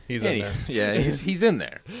 Something. He's in there. Yeah, he's in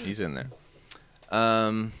there. He's in there.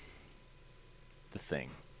 The Thing.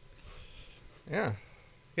 Yeah.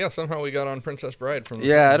 Yeah, somehow we got on Princess Bride from.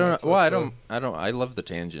 Yeah, I don't that's- know. Well, that's I don't. I love the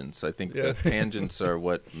tangents. I think Yeah. the tangents are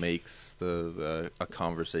what makes a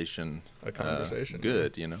conversation A conversation,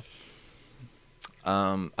 good.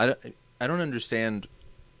 I don't understand.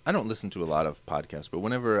 I don't listen to a lot of podcasts, but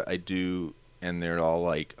whenever I do, and they're all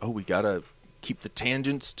like, "Oh, we gotta keep the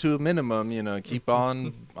tangents to a minimum," keep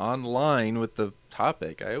on line with the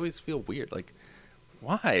topic. I always feel weird. Like,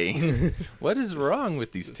 why? What is wrong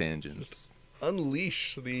with these tangents?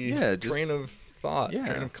 Unleash the Yeah, just- train of thought, yeah.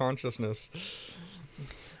 train of consciousness.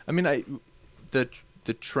 I mean,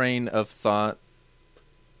 the train of thought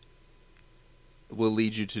will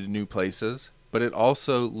lead you to new places, but it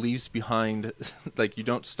also leaves behind, like, you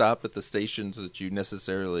don't stop at the stations that you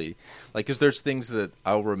necessarily, like, because there's things that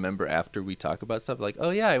I'll remember after we talk about stuff, like, oh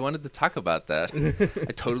yeah, I wanted to talk about that.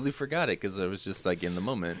 I totally forgot it because I was just, like, in the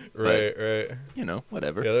moment. Right, But, right.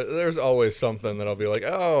 whatever. Yeah, there's always something that I'll be like,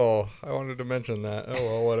 oh, I wanted to mention that. Oh,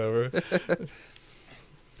 well, whatever.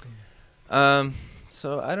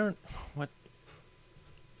 So I don't, what,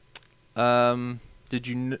 did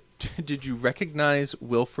you recognize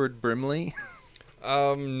Wilford Brimley?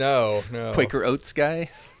 No. Quaker Oats guy?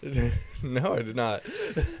 No, I did not.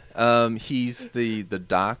 He's the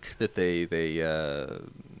doc that they Is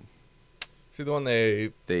he the one they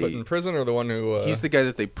put in prison, or the one who? he's the guy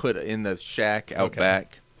that they put in the shack out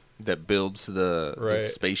back that builds the Right.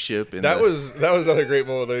 spaceship. That was another great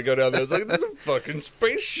moment. They go down there. It's like, there's a fucking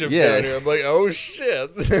spaceship Yeah. down here. I'm like, oh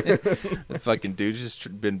shit. the fucking dude's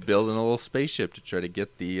just been building a little spaceship to try to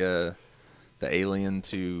get the alien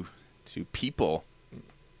to people.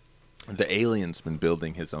 The alien's been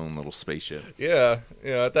building his own little spaceship. Yeah.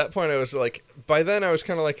 At that point, I was like, by then I was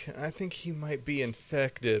kind of like, I think he might be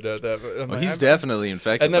infected. Well, he's definitely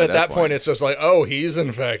infected. And then by at that point, it's just like, oh, he's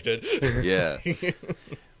infected. yeah.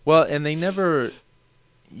 Well, and they never.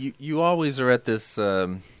 You always are at this.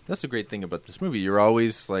 That's the great thing about this movie. You're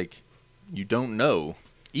always like, you don't know,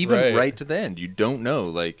 even right to the end. You don't know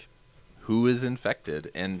like who is infected,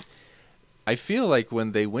 and I feel like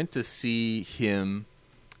when they went to see him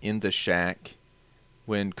in the shack,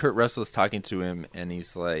 when Kurt Russell is talking to him, and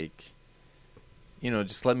he's like,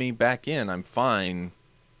 just let me back in. I'm fine.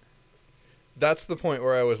 that's the point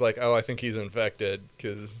where I was like, oh, I think he's infected.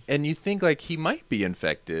 And you think, like, he might be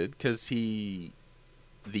infected because the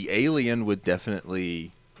alien would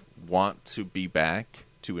definitely want to be back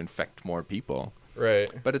to infect more people. Right.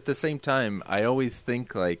 But at the same time, I always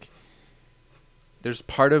think, like, there's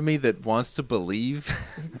part of me that wants to believe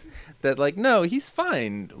that, like, no, he's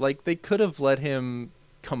fine. Like, they could have let him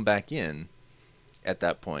come back in at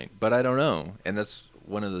that point. But I don't know. And that's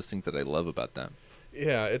one of those things that I love about them.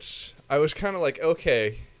 Yeah, I was kind of like,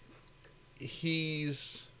 okay, he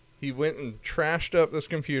went and trashed up this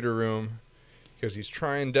computer room because he's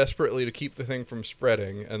trying desperately to keep the thing from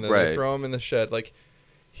spreading, and then they throw him in the shed. Like,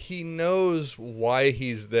 he knows why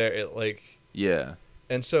he's there. Yeah.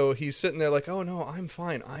 And so he's sitting there like, oh, no, I'm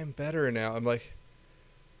fine. I'm better now. I'm like,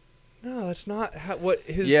 no, that's not what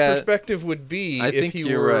his perspective would be if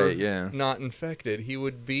he were not infected. He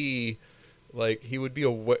would be... Like, he would be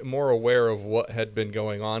more aware of what had been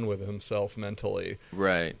going on with himself mentally.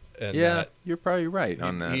 Right. And you're probably right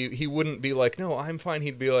on that. He wouldn't be like, no, I'm fine.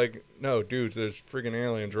 He'd be like, no, dudes, there's friggin'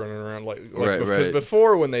 aliens running around. Because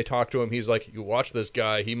before, when they talk to him, he's like, you watch this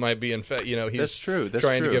guy. He might be infected. You know, he's That's true.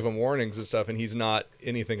 trying to give him warnings and stuff, and he's not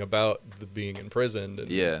anything about the being imprisoned.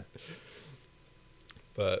 And,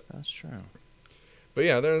 But that's true. But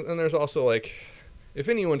yeah, there's also, like... If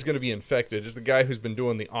anyone's going to be infected, it's the guy who's been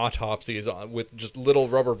doing the autopsies with just little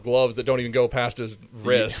rubber gloves that don't even go past his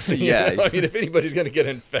wrist. Yeah. I mean, if anybody's going to get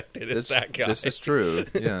infected, it's that guy. This is true,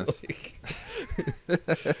 yes.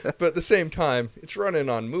 But at the same time, it's running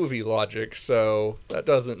on movie logic, so that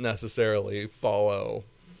doesn't necessarily follow.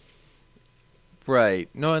 Right.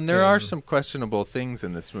 No, and there are some questionable things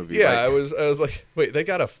in this movie. Yeah, I was like, wait, the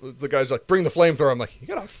guy's like, bring the flamethrower. I'm like, you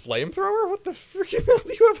got a flamethrower? What the freaking hell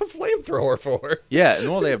do you have a flamethrower for? Yeah, and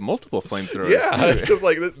well, they have multiple flamethrowers. Yeah, it's just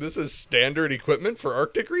like, this is standard equipment for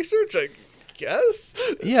Arctic research, I guess?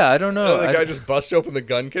 Yeah, I don't know. And the guy just busts open the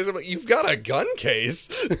gun case. I'm like, you've got a gun case?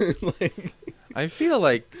 I feel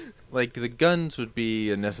like the guns would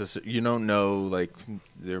be a necessary... You don't know, like,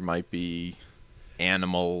 there might be...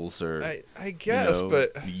 animals or I guess,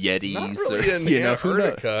 but yetis not really in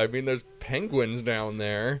Antarctica. I mean, there's penguins down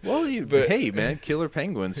there. Well, hey man, killer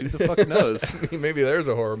penguins. Who the fuck knows? I mean, maybe there's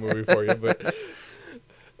a horror movie for you, but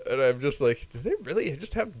and I'm just like, do they really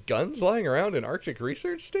just have guns lying around in Arctic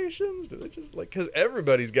research stations? Do they just like because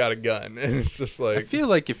everybody's got a gun, and it's just like I feel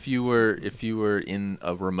like if you were in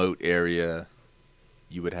a remote area,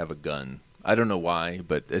 you would have a gun. I don't know why,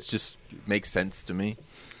 but it just makes sense to me.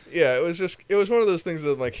 Yeah, it was one of those things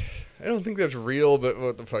that, like, I don't think that's real, but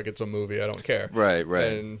what the fuck, it's a movie, I don't care. Right.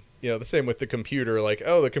 And, you know, the same with the computer, like,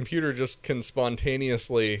 oh, the computer just can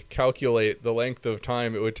spontaneously calculate the length of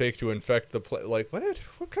time it would take to infect the like,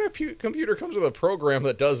 what kind of computer comes with a program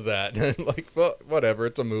that does that? Like, well, whatever,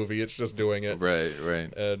 it's a movie, it's just doing it.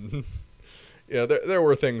 Right. And, yeah, there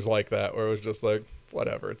were things like that where it was just like,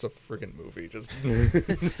 whatever, it's a freaking movie. Just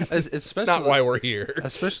it's not why we're here.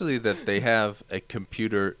 Especially that they have a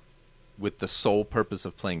computer with the sole purpose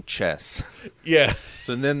of playing chess. Yeah.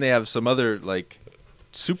 So then they have some other like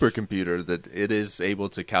supercomputer that it is able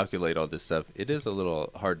to calculate all this stuff. It is a little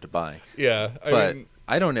hard to buy. Yeah, but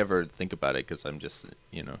I don't ever think about it because I'm just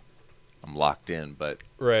I'm locked in, but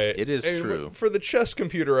right. It is true. For the chess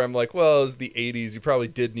computer, I'm like, well, it's the 80s. You probably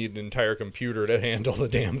did need an entire computer to handle the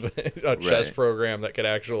damn chess program that could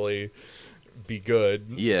actually be good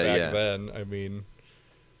back then. I mean,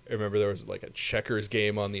 I remember there was like a checkers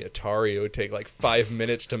game on the Atari. It would take like 5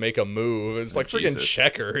 minutes to make a move. It's like freaking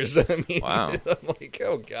checkers. I mean, wow. I'm like,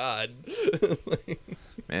 oh, God.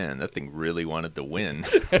 Man, that thing really wanted to win.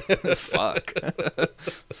 Fuck.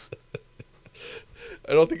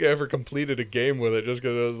 I don't think I ever completed a game with it just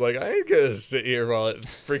because I was like, I ain't going to sit here while it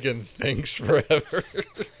freaking thinks forever.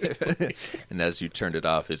 And as you turned it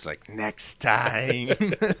off, it's like, next time.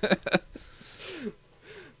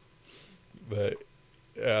 But,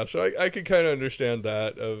 yeah, so I could kind of understand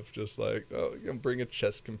that of just like, oh, you can bring a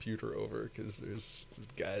chess computer over because there's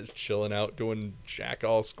guys chilling out doing jack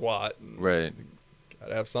all squat. And right.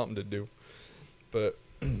 Gotta have something to do. But...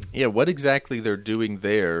 yeah, what exactly they're doing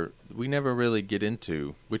there, we never really get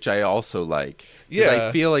into, which I also like. Because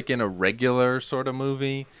I feel like in a regular sort of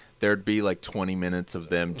movie, there'd be like 20 minutes of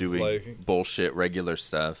them doing like, bullshit regular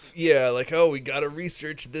stuff. Yeah, like, oh, we gotta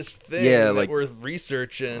research this thing that we're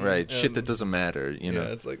researching. Right, shit that doesn't matter, you know. Yeah,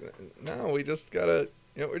 it's like, no, we just gotta...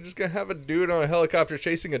 we're just going to have a dude on a helicopter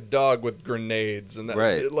chasing a dog with grenades. And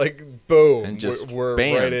that, like, boom, and just we're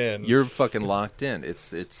bam, right in. You're fucking locked in. It's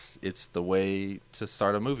the way to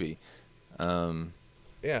start a movie.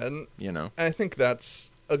 Yeah, and you know, I think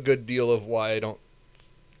that's a good deal of why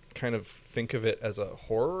kind of think of it as a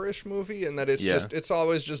horror-ish movie, and that it's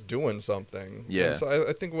always just doing something. Yeah. And so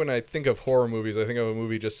I think when I think of horror movies, I think of a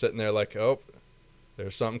movie just sitting there like, oh,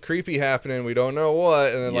 there's something creepy happening, we don't know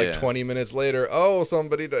what, and then like 20 minutes later, oh,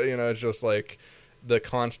 somebody, it's just like the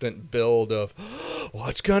constant build of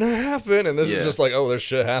what's gonna happen, and this is just like, oh, there's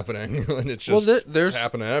shit happening. And it's just it's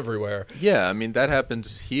happening everywhere. Yeah, I mean that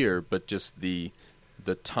happens here, but just the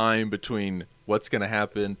time between what's gonna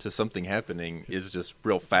happen to something happening is just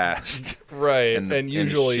real fast. Right. And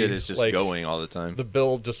usually shit is just like, going all the time. The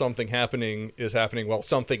build to something happening is happening while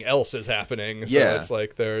something else is happening. So it's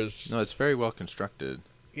like it's very well constructed.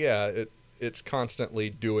 Yeah, it's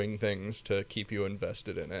constantly doing things to keep you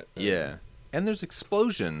invested in it. Yeah. And there's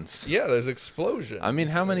explosions. Yeah, there's explosions. I mean,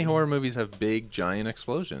 how many horror movies have big, giant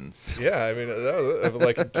explosions? Yeah, I mean,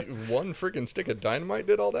 like one freaking stick of dynamite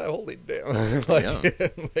did all that? Holy damn.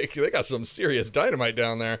 Like, they got some serious dynamite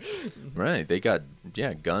down there. Right. They got,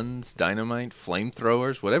 guns, dynamite,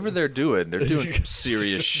 flamethrowers, whatever they're doing some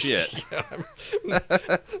serious shit. Yeah,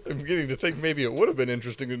 I'm beginning to think maybe it would have been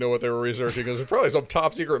interesting to know what they were researching, because there's probably some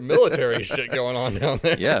top-secret military shit going on down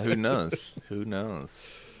there. Yeah, who knows? Who knows?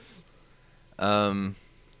 I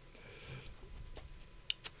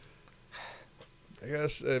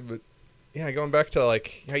guess, but going back to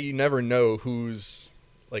like how you never know who's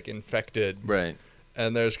like infected, right?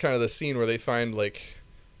 And there's kind of the scene where they find like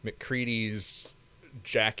McCready's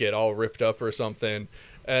jacket all ripped up or something,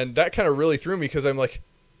 and that kind of really threw me because I'm like,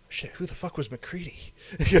 shit, who the fuck was McCready?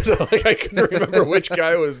 Because like I couldn't remember which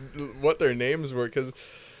guy was, what their names were, because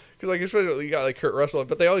like especially you got like Kurt Russell,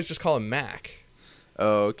 but they always just call him Mac.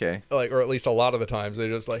 Oh, okay. Like, or at least a lot of the times, they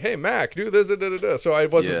just like, hey, Mac, do this, So I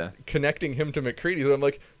wasn't connecting him to McCready. So I'm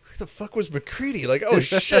like, who the fuck was McCready? Like, oh,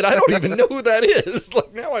 shit, I don't even know who that is.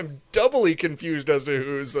 Like, now I'm doubly confused as to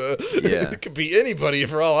who's... It could be anybody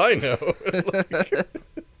for all I know.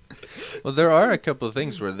 Well, there are a couple of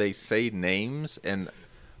things where they say names, and,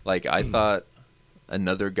 like, I thought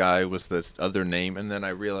another guy was the other name, and then I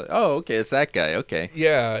realized, oh, okay, it's that guy. Okay.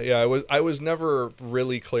 Yeah. I was never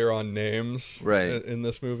really clear on names, in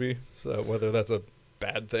this movie. So whether that's a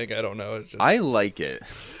bad thing, I don't know. It's just, I like it.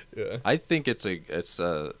 Yeah. I think it's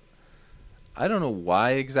a. I don't know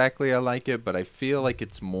why exactly I like it, but I feel like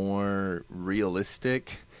it's more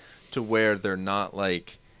realistic, to where they're not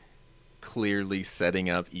like clearly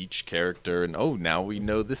setting up each character and now we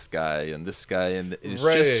know this guy, and it's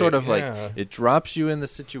just sort of like it drops you in the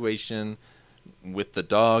situation with the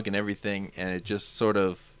dog and everything, and it just sort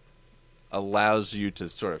of allows you to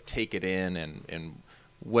sort of take it in, and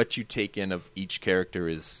what you take in of each character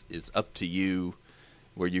is up to you,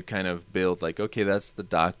 where you kind of build like, okay, that's the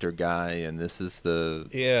doctor guy, and this is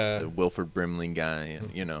the Wilford Brimley guy,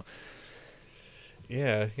 and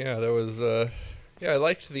there was I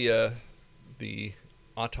liked the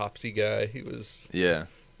autopsy guy. He was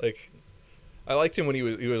like, I liked him when he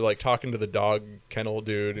was like talking to the dog kennel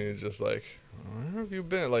dude, and he was just like, where have you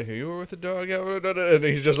been? Like, you were with the dog? And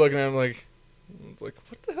he's just looking at him like, it's like,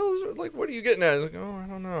 what the hell is it? Like, what are you getting at? He's like, oh, I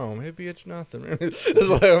don't know. Maybe it's nothing.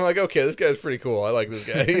 I'm like, okay, this guy's pretty cool. I like this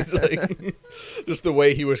guy. He's like, just the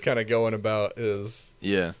way he was kind of going about is,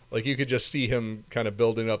 like, you could just see him kind of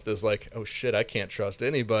building up this, like, oh shit, I can't trust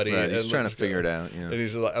anybody. Right, he's trying to figure it out. Yeah. And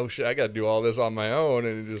he's just like, oh shit, I got to do all this on my own.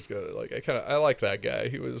 And he just got like, I like that guy.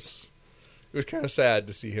 It was kind of sad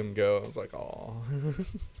to see him go. I was like, aw.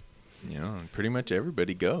 Pretty much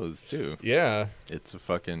everybody goes too. Yeah, it's a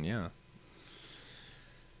fucking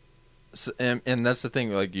So, and that's the thing,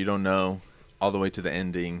 like, you don't know all the way to the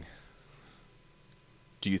ending.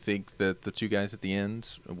 Do you think that the two guys at the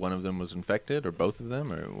end, one of them was infected, or both of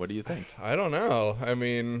them, or what do you think? I don't know. I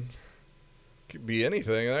mean, could be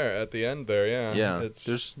anything there at the end there, Yeah,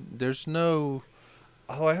 there's no...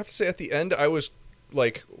 Oh, I have to say, at the end, I was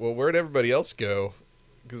like, well, where'd everybody else go?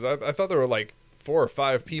 Because I thought there were, like, 4 or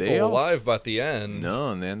 5 people alive by the end.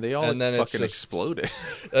 No, man, they all fucking exploded.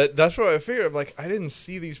 That's what I figured. I'm like, I didn't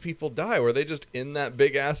see these people die. Were they just in that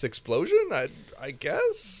big ass explosion? I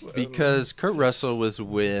guess because Kurt Russell was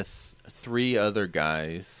with 3 other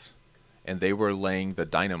guys, and they were laying the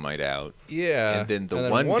dynamite out. Yeah, and then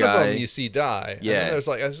one guy of them you see die. Yeah, and there's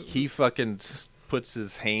like he fucking puts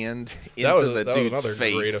his hand into the dude's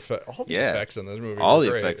face. Great effect. All the effects in this movie. All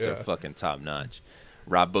the effects are fucking top notch.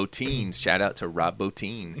 Rob Bottin. Shout out to Rob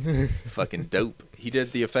Bottin. Fucking dope. He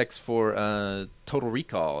did the effects for Total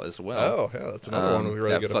Recall as well. Oh, yeah, that's another one with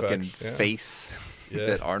really good effects. That fucking effects. face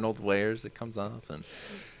that Arnold wears, it comes off. And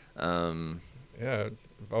I've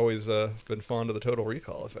always been fond of the Total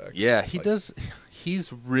Recall effects. Yeah, he does.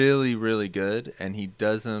 He's really, really good, and he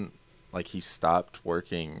doesn't, like, he stopped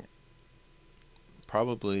working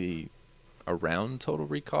probably around Total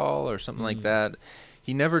Recall or something like that.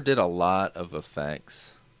 He never did a lot of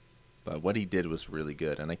effects, but what he did was really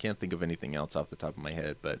good. And I can't think of anything else off the top of my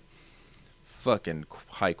head, but fucking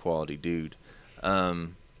high quality dude. But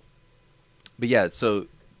yeah, so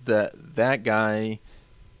that guy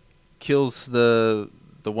kills the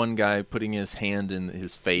one guy putting his hand in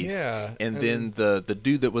his face. Yeah. And then the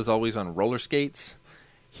dude that was always on roller skates,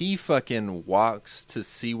 he fucking walks to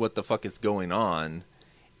see what the fuck is going on,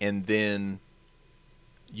 and then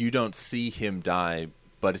you don't see him die,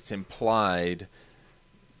 but it's implied.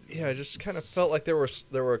 Yeah, I just kind of felt like there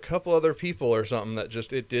were a couple other people or something that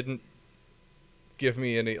just, it didn't give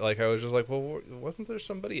me any, like, I was just like, well, wasn't there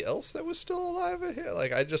somebody else that was still alive here?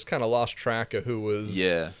 Like, I just kind of lost track of who was.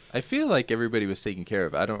 Yeah, I feel like everybody was taken care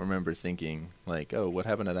of. I don't remember thinking, like, oh, what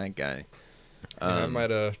happened to that guy? I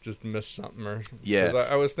might have just missed something. Yeah. 'Cause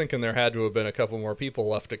I was thinking there had to have been a couple more people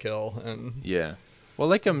left to kill. And yeah. Well,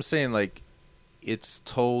 like I'm saying, like, it's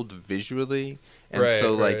told visually. And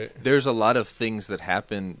so, like, there's a lot of things that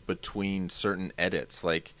happen between certain edits.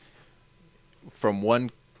 Like, from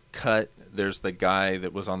one cut, there's the guy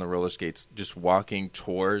that was on the roller skates just walking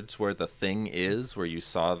towards where the thing is, where you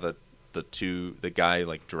saw the guy,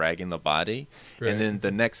 like, dragging the body. Right. And then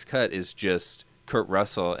the next cut is just Kurt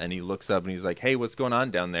Russell, and he looks up and he's like, hey, what's going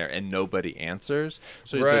on down there? And nobody answers.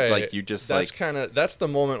 So like, you just that's the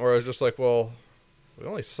moment where I was just like, well, we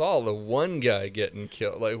only saw the one guy getting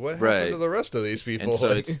killed. Like, what happened to the rest of these people? And so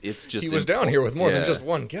like, it's just he was down here with more than just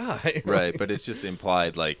one guy. Right, but it's just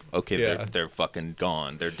implied, like, okay, they're fucking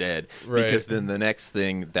gone, they're dead. Right. Because then the next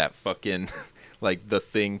thing, that fucking like, the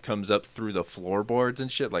thing comes up through the floorboards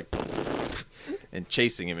and shit, like, and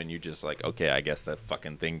chasing him, and you're just like, okay, I guess that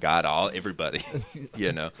fucking thing got everybody,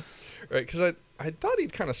 you know? Right, because I thought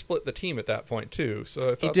he'd kind of split the team at that point, too. So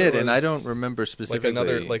I thought he did, and I don't remember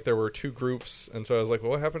specifically. Like, there were two groups, and so I was like,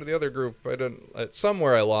 well, what happened to the other group?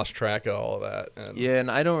 Somewhere I lost track of all of that. And yeah,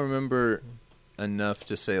 and I don't remember enough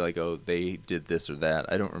to say, like, oh, they did this or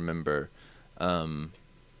that. I don't remember. Because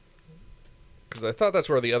I thought that's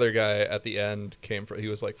where the other guy at the end came from. He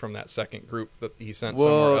was, like, from that second group that he sent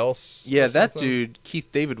somewhere else. Yeah, that dude,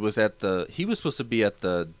 Keith David, was he was supposed to be at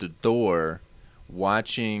the door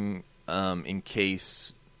watching, in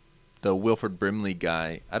case the Wilford Brimley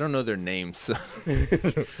guy, I don't know their names.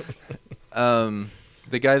 The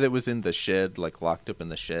guy that was in the shed, like, locked up in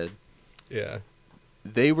the shed. Yeah.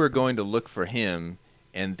 They were going to look for him,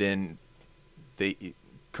 and then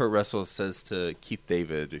Kurt Russell says to Keith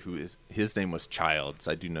David, his name was Childs,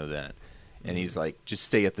 I do know that, and he's like, just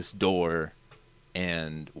stay at this door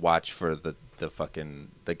and watch for the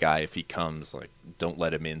guy if he comes, like, don't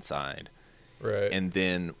let him inside. Right. And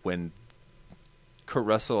then when Kurt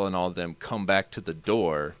Russell and all of them come back to the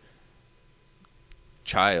door,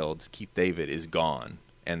 Childs, Keith David, is gone,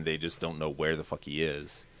 and they just don't know where the fuck he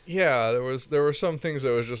is. Yeah, there were some things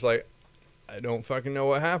that was just like, I don't fucking know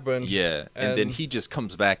what happened. Yeah, and then he just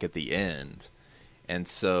comes back at the end. And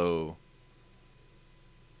so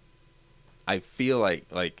I feel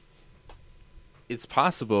like it's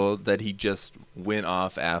possible that he just went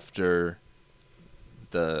off after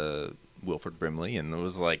the Wilford Brimley and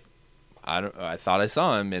was like, I thought I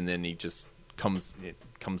saw him, and then he just comes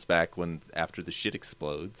back after the shit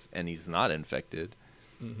explodes and he's not infected.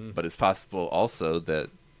 Mm-hmm. But it's possible also that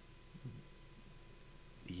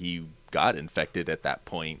he got infected at that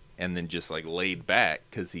point and then just, like, laid back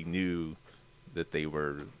because he knew that they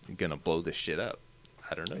were gonna blow this shit up.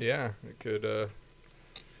 I don't know. Yeah, it could.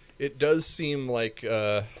 It does seem like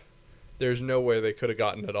there's no way they could have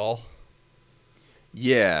gotten it all.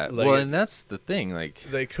 Yeah, like, well, and that's the thing. Like,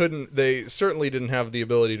 they couldn't. They certainly didn't have the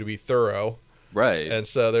ability to be thorough. Right. And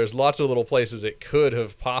so there's lots of little places it could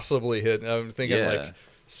have possibly hit. I'm thinking like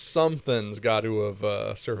something's got to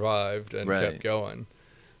have survived and kept going.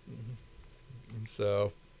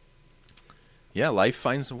 So, yeah, life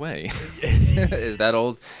finds a way. That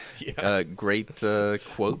old great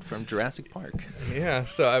quote from Jurassic Park. Yeah,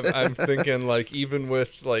 so I'm thinking, like, even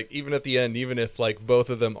at the end, even if, like, both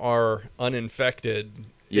of them are uninfected,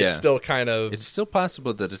 it's still kind of... It's still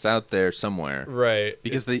possible that it's out there somewhere. Right.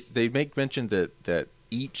 Because they make mention that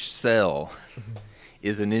each cell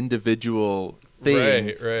is an individual thing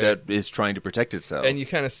that is trying to protect itself. And you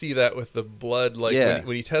kind of see that with the blood, like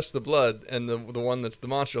when you test the blood and the one that's the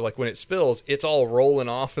monster, like when it spills, it's all rolling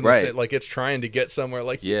off in the like it's trying to get somewhere.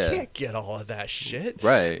 Like you can't get all of that shit.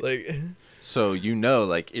 Right. Like, so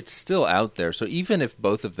like it's still out there. So even if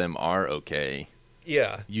both of them are okay,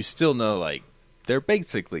 you still know like they're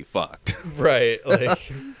basically fucked. Right.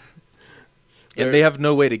 Like and they have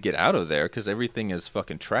no way to get out of there because everything is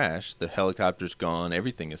fucking trash. The helicopter's gone.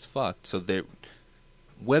 Everything is fucked. So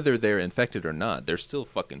whether they're infected or not, they're still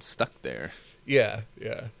fucking stuck there. Yeah.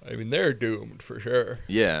 I mean, they're doomed for sure.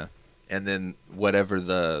 Yeah. And then whatever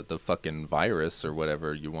the fucking virus or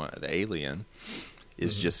whatever you want, the alien,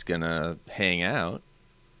 is just going to hang out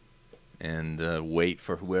and wait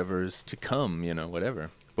for whoever's to come,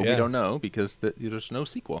 whatever. But we don't know because there's no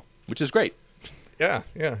sequel, which is great. Yeah.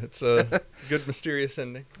 It's a good, mysterious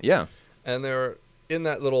ending. Yeah. And they're in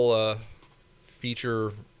that little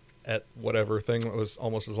feature at whatever thing that was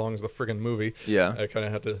almost as long as the friggin' movie. Yeah. I kind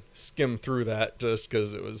of had to skim through that just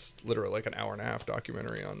because it was literally like an hour-and-a-half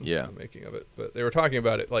documentary on the making of it. But they were talking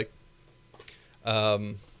about it like,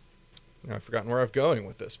 I've forgotten where I'm going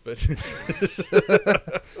with this, but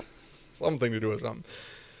something to do with something.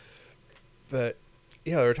 But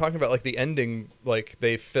yeah, they were talking about like the ending, like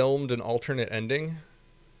they filmed an alternate ending.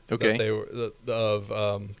 Okay. That they were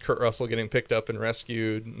of Kurt Russell getting picked up and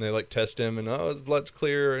rescued, and they like test him, and his blood's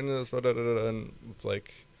clear, and it's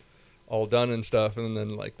like all done and stuff, and then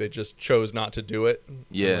like they just chose not to do it.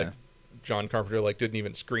 Yeah. And, like, John Carpenter like didn't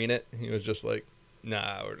even screen it. He was just like,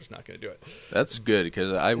 "Nah, we're just not going to do it." That's good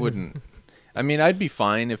because I wouldn't. I mean, I'd be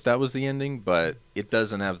fine if that was the ending, but it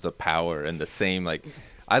doesn't have the power and the same like.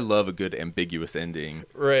 I love a good ambiguous ending,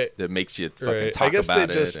 right? That makes you fucking talk I guess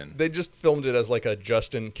about it. They just filmed it as like a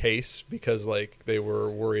just in case because like they were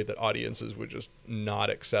worried that audiences would just not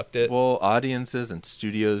accept it. Well, audiences and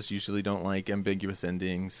studios usually don't like ambiguous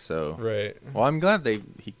endings, so right. Well, I'm glad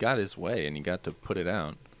he got his way and he got to put it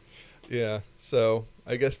out. Yeah, so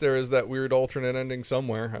I guess there is that weird alternate ending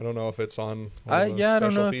somewhere. I don't know if it's on I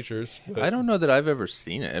don't know features. I don't know that I've ever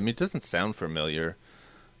seen it. I mean, it doesn't sound familiar.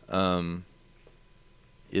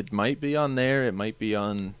 It might be on there. It might be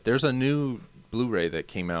on. There's a new Blu-ray that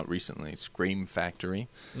came out recently. Scream Factory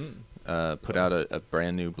put out a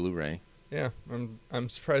brand new Blu-ray. Yeah, I'm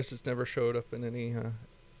surprised it's never showed up in any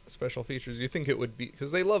special features. You think it would be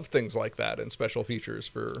because they love things like that and special features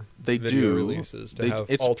for video releases to have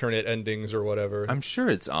alternate endings or whatever. I'm sure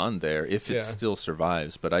it's on there if it still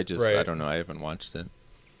survives, but I don't know. I haven't watched it.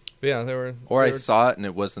 Yeah, I saw it and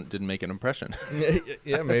it didn't make an impression.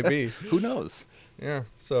 Yeah, maybe. Who knows? Yeah,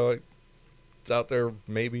 so it's out there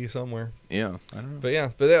maybe somewhere. Yeah, I don't know.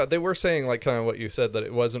 But yeah, they were saying like kind of what you said, that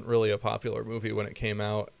it wasn't really a popular movie when it came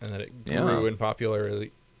out, and that it grew in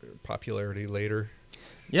popularity later.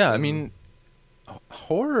 Yeah, I mean,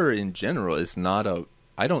 horror in general is not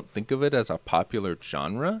I don't think of it as a popular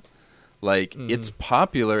genre. Like, it's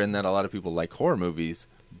popular in that a lot of people like horror movies,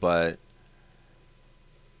 but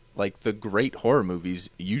like the great horror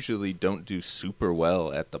movies usually don't do super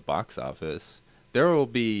well at the box office. There will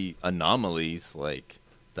be anomalies like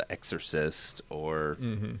The Exorcist or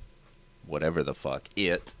whatever the fuck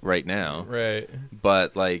right now. Right.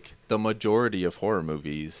 But like the majority of horror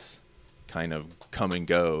movies kind of come and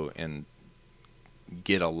go and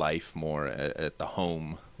get a life more at the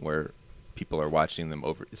home where people are watching them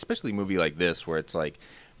over, especially a movie like this where it's like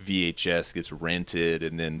VHS gets rented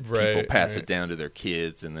and then people pass it down to their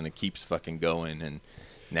kids and then it keeps fucking going, and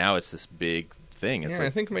now it's this big thing. It's I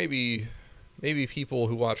think maybe people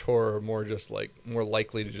who watch horror are more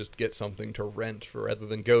likely to just get something to rent rather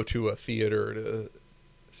than go to a theater to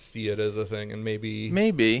see it as a thing. And maybe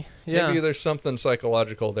there's something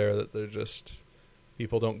psychological there that they're just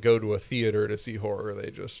people don't go to a theater to see horror. They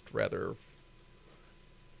just rather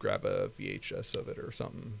grab a VHS of it or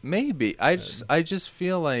something. Maybe I just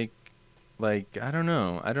feel like I don't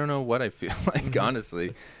know what I feel like,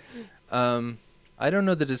 honestly. I don't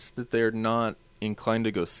know that they're not inclined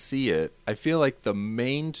to go see it. I feel like the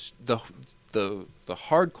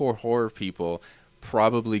hardcore horror people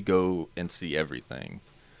probably go and see everything,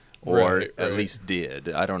 or at least did.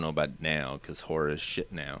 I don't know about now because horror is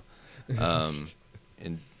shit now.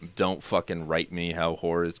 And don't fucking write me how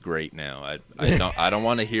horror is great now. I don't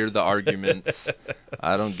want to hear the arguments.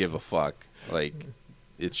 I don't give a fuck. Like,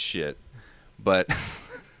 it's shit. But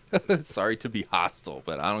sorry to be hostile,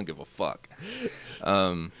 but I don't give a fuck.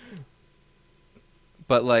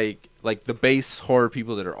 But like the base horror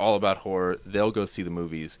people that are all about horror, they'll go see the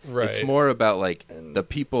movies. Right. It's more about like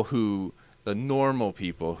the normal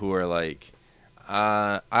people who are like,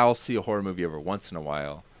 I'll see a horror movie every once in a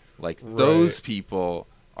while. Like those people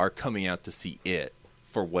are coming out to see it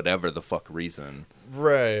for whatever the fuck reason.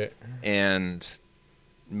 Right. And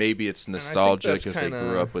maybe it's nostalgia because they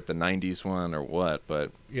grew up with the 90s one or what,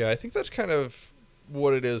 but yeah, I think that's kind of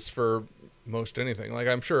what it is for most anything. Like,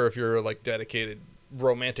 I'm sure if you're like dedicated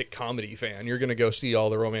romantic comedy fan, you're going to go see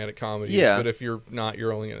all the romantic comedies. Yeah. But if you're not,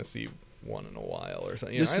 you're only going to see one in a while or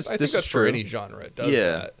something. I think that's for any genre. It does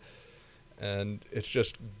that. And it's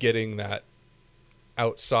just getting that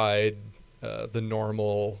outside the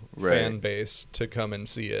normal fan base to come and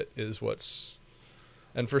see it is what's.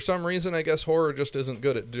 And for some reason, I guess horror just isn't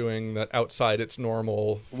good at doing that outside its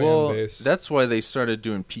normal fan base. That's why they started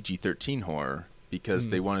doing PG-13 horror, because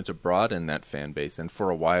they wanted to broaden that fan base. And for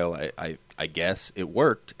a while, I guess it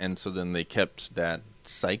worked, and so then they kept that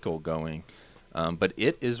cycle going. But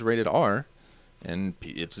it is rated R, and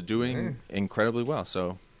it's doing incredibly well.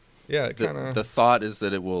 So yeah, the thought is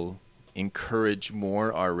that it will encourage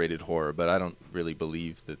more R-rated horror, but I don't really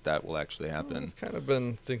believe that will actually happen. I've kind of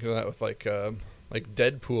been thinking of that with like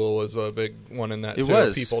Deadpool was a big one in that too.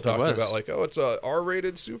 People talking about like, oh, it's a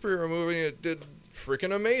R-rated superhero movie. It did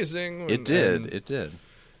freaking amazing. It did.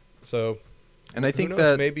 So, and I think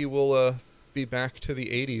that maybe we'll be back to the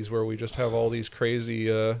 80s where we just have all these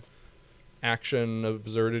crazy action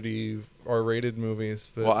absurdity R-rated movies.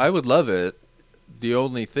 But well, I would love it. The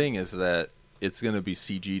only thing is that it's going to be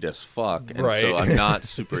CG'd as fuck, and so I'm not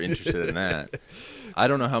super interested in that. I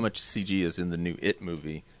don't know how much CG is in the new It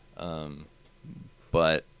movie.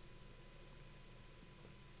 But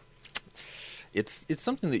it's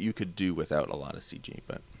something that you could do without a lot of CG.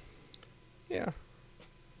 But yeah,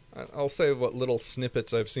 I'll say what little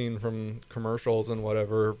snippets I've seen from commercials and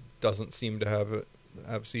whatever doesn't seem to have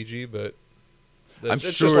CG, but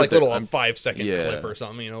it's just like a 5-second clip or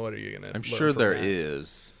something. You know, what are you gonna? I'm sure there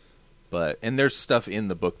is, and there's stuff in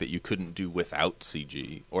the book that you couldn't do without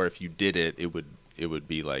CG, or if you did it, it would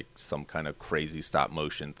be like some kind of crazy stop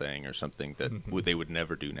motion thing or something that they would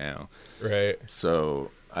never do now. Right.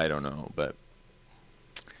 So I don't know, but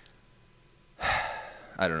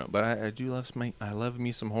But I do love I love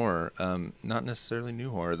me some horror. Not necessarily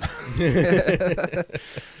new horror though.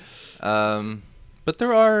 But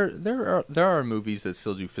there are movies that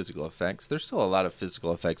still do physical effects. There's still a lot of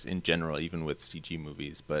physical effects in general, even with CG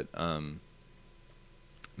movies. But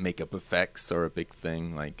makeup effects are a big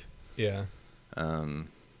thing. Like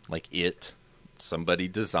It. Somebody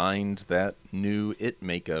designed that new It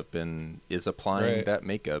makeup and is applying that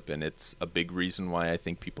makeup, and it's a big reason why I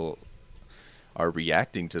think people are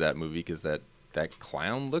reacting to that movie, because that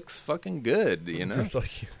clown looks fucking good, you know?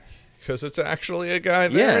 Because it's actually a guy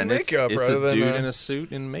there in makeup, it's rather a than dude in a suit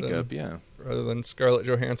and makeup, rather than Scarlett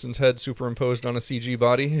Johansson's head superimposed on a CG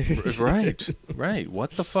body. Right.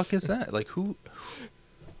 What the fuck is that? Like,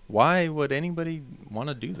 why would anybody want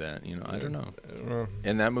to do that? You know, I don't know.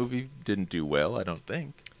 And that movie didn't do well, I don't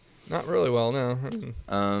think. Not really well, no.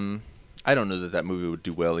 I don't know that movie would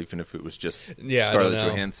do well, even if it was just Scarlett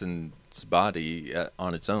Johansson's body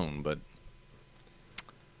on its own. But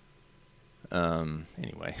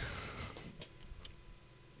anyway,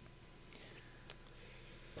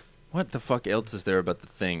 what the fuck else is there about The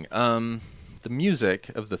Thing? The music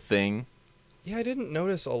of The Thing. Yeah, I didn't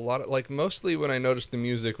notice a lot of, mostly when I noticed the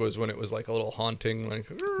music was when it was like a little haunting, like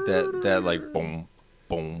that like boom,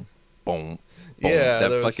 boom, boom, boom,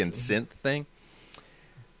 that fucking synth thing.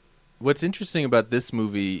 What's interesting about this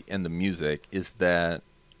movie and the music is that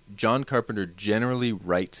John Carpenter generally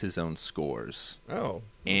writes his own scores. Oh.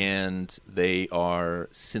 And they are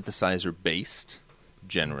synthesizer based,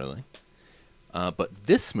 generally. But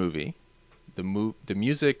this movie, the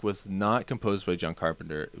music was not composed by John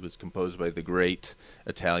Carpenter. It was composed by the great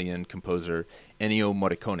Italian composer Ennio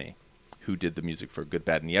Morricone, who did the music for Good,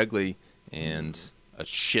 Bad, and the Ugly and a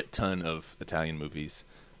shit ton of Italian movies.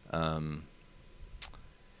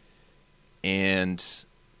 And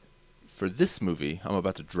for this movie, I'm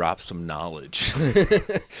about to drop some knowledge.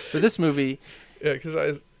 For this movie... Yeah,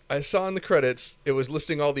 because I saw in the credits, it was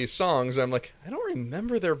listing all these songs. I'm like, I don't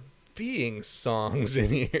remember there being songs in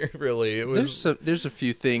here, really. It was there's a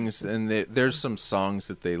few things, and there's some songs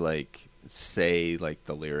that they say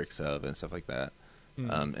the lyrics of and stuff like that.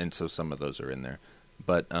 And so some of those are in there.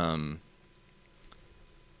 But Ennio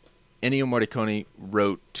Morricone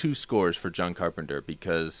wrote 2 scores for John Carpenter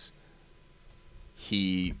because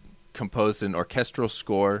he composed an orchestral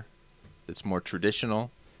score that's more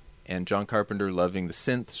traditional, and John Carpenter, loving the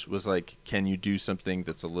synths, was like, can you do something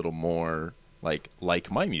that's a little more like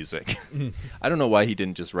my music? I don't know why he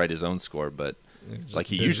didn't just write his own score, but like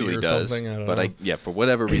he usually does. But for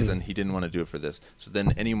whatever reason, he didn't want to do it for this. So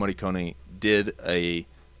then Ennio Morricone did a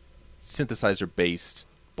synthesizer-based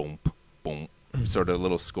boom, boom, sort of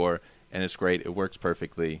little score, and it's great. It works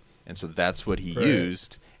perfectly. And so that's what he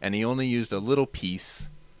used, and he only used a little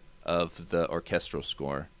piece of the orchestral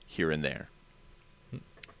score here and there.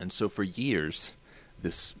 And so for years,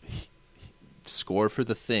 this score for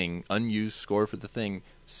The Thing, unused score for The Thing,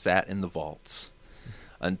 sat in the vaults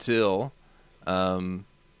until Quentin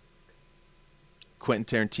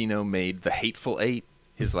Tarantino made The Hateful Eight,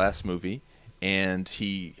 his last movie, and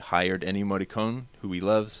he hired Ennio Morricone, who he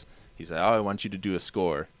loves. He's like, oh, I want you to do a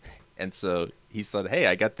score. And so he said, hey,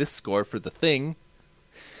 I got this score for The Thing.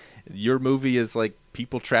 Your movie is like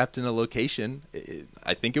people trapped in a location.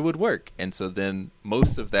 I think it would work. And so then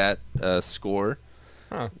most of that score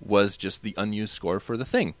was just the unused score for The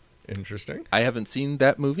Thing. Interesting. I haven't seen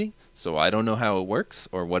that movie, so I don't know how it works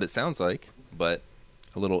or what it sounds like, but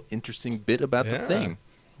a little interesting bit about The Thing.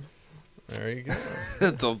 There you go.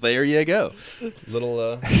 So there you go.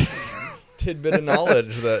 Little tidbit of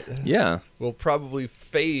knowledge that will probably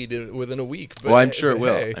fade within a week. But I'm sure it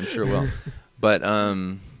will. I'm sure it will.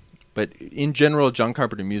 But in general, John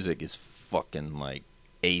Carpenter music is fucking like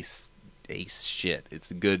ace shit.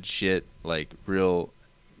 It's good shit, like real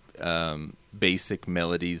basic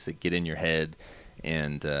melodies that get in your head,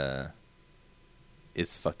 and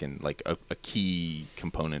it's fucking like a key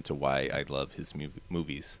component to why I love his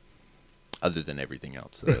movies. Other than everything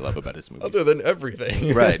else that I love about his movies. Other than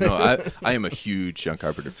everything. Right. No, I am a huge John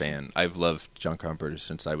Carpenter fan. I've loved John Carpenter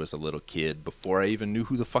since I was a little kid, before I even knew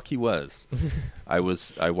who the fuck he was. I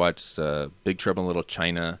watched Big Trouble in Little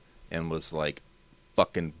China and was like,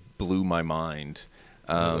 fucking blew my mind.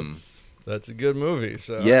 That's a good movie.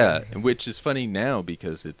 So yeah, which is funny now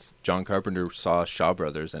because it's John Carpenter saw Shaw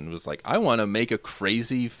Brothers and was like, I want to make a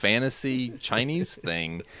crazy fantasy Chinese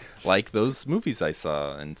thing like those movies I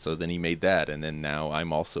saw. And so then he made that, and then now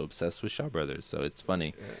I'm also obsessed with Shaw Brothers. So it's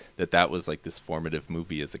funny that was like this formative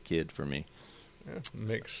movie as a kid for me. Yeah,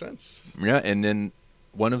 makes sense. Yeah, and then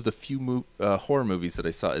one of the few horror movies that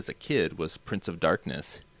I saw as a kid was Prince of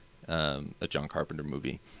Darkness, a John Carpenter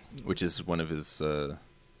movie, which is one of his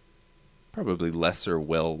probably lesser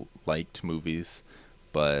well-liked movies,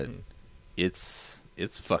 but it's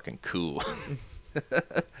fucking cool.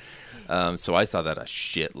 So I saw that a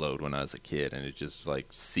shitload when I was a kid, and it just like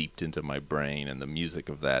seeped into my brain, and the music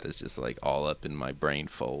of that is just like all up in my brain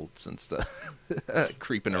folds and stuff,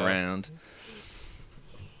 creeping around.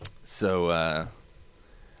 So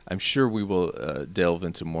I'm sure we will delve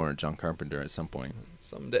into more John Carpenter at some point.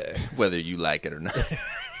 Someday. Whether you like it or not.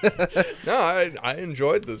 No, I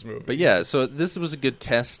enjoyed this movie. But yeah, so this was a good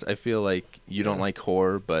test. I feel like you don't like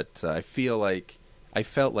horror, but I felt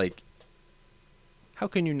like, how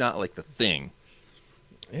can you not like The Thing?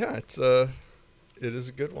 Yeah, it is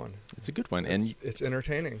a good one. It's a good one, and it's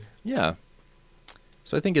entertaining. Yeah.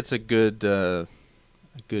 So I think it's a good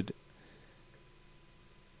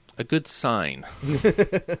sign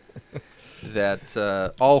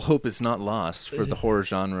that all hope is not lost for the horror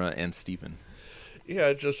genre and Steven.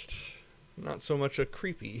 Yeah, just not so much a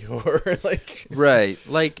creepy horror, like right.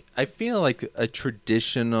 Like I feel like a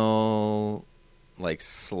traditional like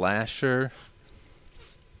slasher,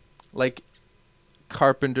 like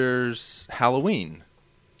Carpenter's Halloween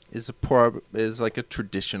is like a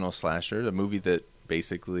traditional slasher, a movie that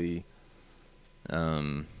basically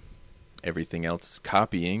everything else is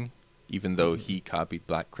copying, even though he copied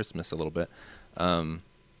Black Christmas a little bit.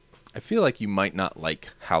 I feel like you might not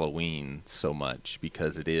like Halloween so much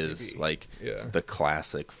because it is the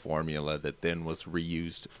classic formula that then was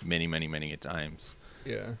reused many, many, many times.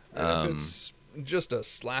 Yeah. If it's just a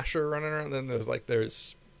slasher running around, then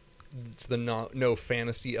it's the no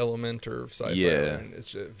fantasy element or sci-fi. Yeah.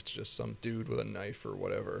 It's just some dude with a knife or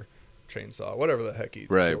whatever, chainsaw, whatever the heck he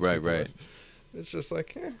Right. It's just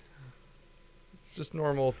like, it's just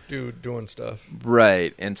normal dude doing stuff.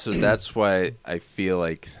 Right. And so that's why I feel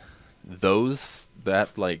like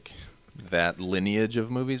that lineage of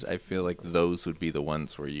movies, I feel like those would be the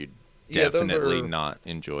ones where you'd definitely not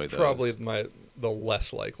enjoy those. Probably the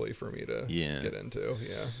less likely for me to get into.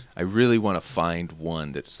 Yeah. I really want to find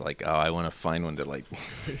one that's like, I want to find one to like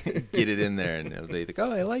get it in there, and they think,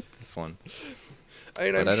 I like this one.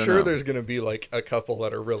 I mean, I'm sure there's going to be like a couple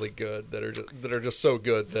that are really good that are just so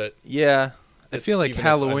good that I feel like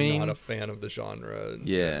Halloween. I'm not a fan of the genre.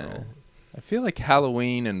 General. I feel like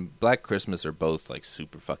Halloween and Black Christmas are both like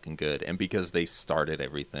super fucking good, and because they started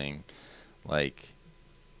everything, like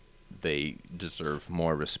they deserve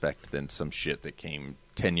more respect than some shit that came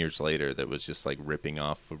 10 years later that was just like ripping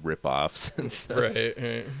off rip-offs and stuff.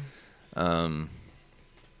 Right. But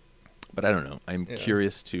I don't know. I'm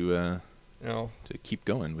curious to keep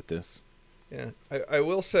going with this. Yeah, I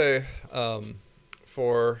will say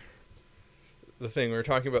for the Thing, we were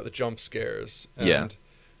talking about the jump scares. And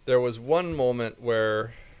there was one moment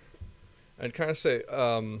where I'd kind of say,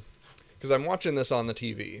 because I'm watching this on the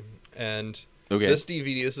TV, and this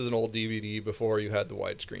is an old DVD before you had the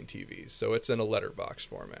widescreen TVs, so it's in a letterbox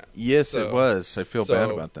format. Yes, it was. I feel bad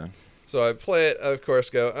about that. So I play it, of course,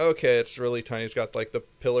 go, okay, it's really tiny. It's got like the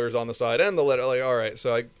pillars on the side and the letter, like, all right.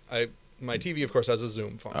 So my TV, of course, has a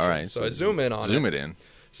zoom function. All right. So I zoom in on it. Zoom it in.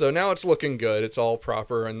 So now it's looking good. It's all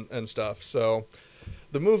proper and stuff. So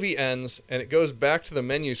the movie ends, and it goes back to the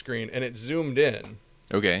menu screen, and it's zoomed in.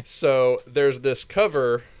 Okay. So there's this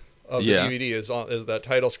cover of the DVD is that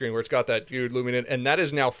title screen where it's got that dude looming in, and that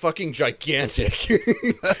is now fucking gigantic.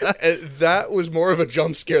 And that was more of a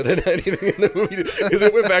jump scare than anything in the movie, because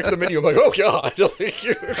it went back to the menu. I'm like, oh god.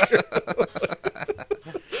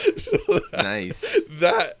 So nice.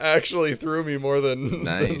 That actually threw me more than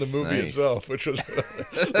the movie itself, which was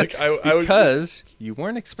like because you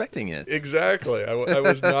weren't expecting it. Exactly. I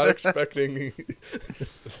was not expecting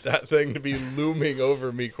that thing to be looming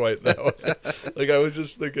over me quite that way. Like I was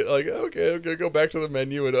just thinking, like, okay, I'm gonna go back to the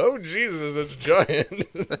menu, and oh Jesus, it's giant.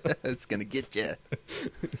 It's gonna get you.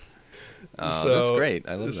 Oh, that's great.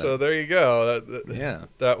 I love that. So there you go.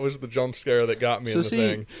 That was the jump scare that got me in the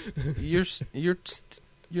thing.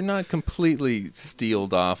 You're not completely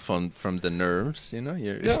steeled off from the nerves, you know.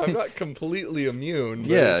 I'm not completely immune. But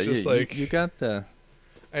yeah, it's just you got the.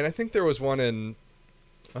 And I think there was one in,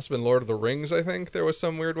 must have been Lord of the Rings. I think there was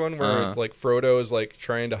some weird one where like Frodo is like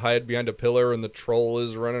trying to hide behind a pillar and the troll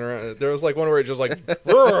is running around. There was like one where it just like, I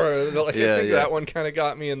think that one kind of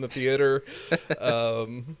got me in the theater.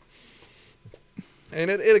 And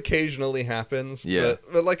it occasionally happens. Yeah.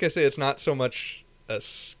 But like I say, it's not so much a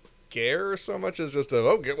scare so much as just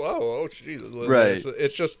oh Jesus. Right.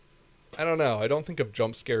 It's just, I don't know. I don't think of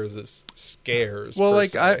jump scares as scares. Well, per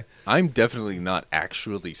se. I'm definitely not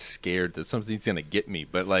actually scared that something's gonna get me,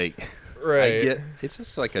 but like, right. It's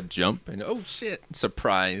just like a jump and oh shit,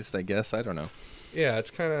 surprised. I guess I don't know. Yeah, it's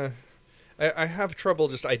kind of. I have trouble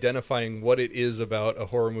just identifying what it is about a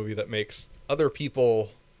horror movie that makes other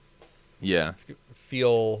people. Yeah.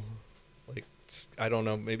 Feel like, I don't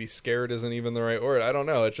know, maybe scared isn't even the right word. I don't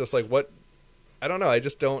know. It's just like I don't know. I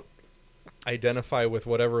just don't identify with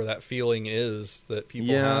whatever that feeling is that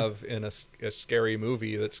people have in a scary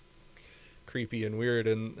movie that's creepy and weird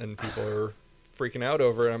and people are freaking out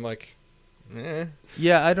over it. I'm like, eh.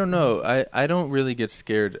 Yeah, I don't know. I don't really get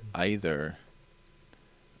scared either.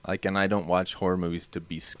 Like, and I don't watch horror movies to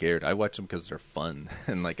be scared. I watch them because they're fun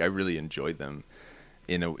and like I really enjoy them.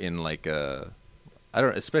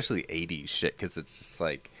 Especially 80s shit, because it's just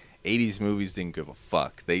like 80s movies didn't give a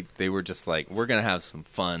fuck. They were just like, we're gonna have some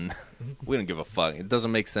fun. We don't give a fuck. It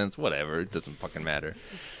doesn't make sense. Whatever. It doesn't fucking matter.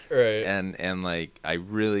 Right. And like I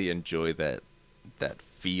really enjoy that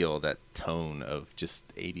feel, that tone of just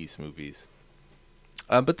 80s movies.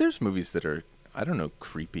 But there's movies that are, I don't know,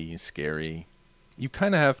 creepy, scary. You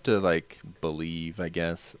kind of have to like believe, I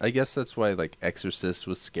guess. I guess that's why like Exorcist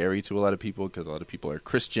was scary to a lot of people, because a lot of people are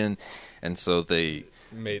Christian, and so they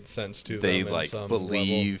made sense to they them. Like some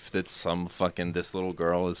believe level. That some fucking this little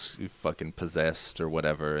girl is fucking possessed or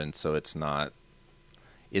whatever, and so it's not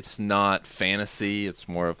fantasy. It's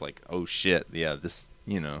more of like, oh shit, yeah, this,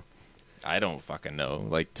 you know, I don't fucking know.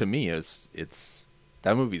 Like to me, it's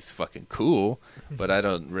that movie's fucking cool, but I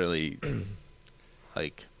don't really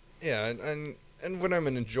like. Yeah, and when I'm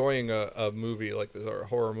enjoying a movie like this, or a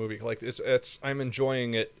horror movie like it's I'm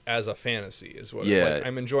enjoying it as a fantasy is what. Yeah. Like,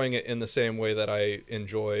 I'm enjoying it in the same way that I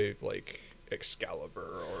enjoy like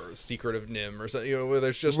Excalibur or Secret of Nim or something, you know, where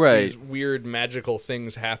there's just these weird magical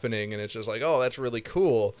things happening and it's just like, oh, that's really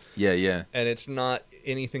cool. Yeah. And it's not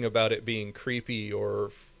anything about it being creepy or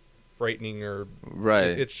frightening or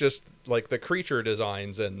it's just like the creature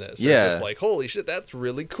designs in this. Yeah. It's just like, holy shit, that's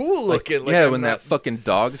really cool looking. Like, when that fucking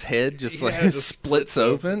dog's head just just splits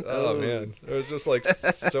open. Oh man, it was just like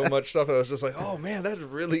so much stuff. I was just like, oh man, that's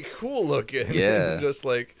really cool looking. Yeah. Just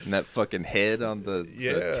like, and that fucking head on the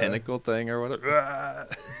tentacle thing or whatever.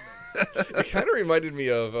 It kind of reminded me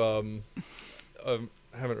of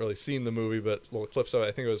I haven't really seen the movie, but little clips of it.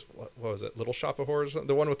 I think it was, what was it, Little Shop of Horrors?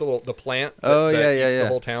 The one with the plant that eats the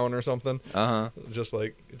whole town or something. Just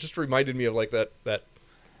like, it just reminded me of like that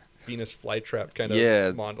Venus flytrap kind of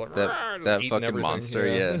that fucking everything. Monster.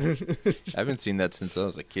 Yeah. I haven't seen that since I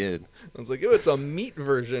was a kid. I was like, oh, it's a meat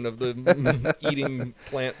version of the eating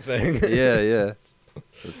plant thing. Yeah.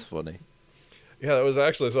 That's funny. Yeah, that was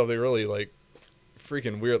actually something really like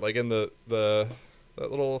freaking weird. Like in the that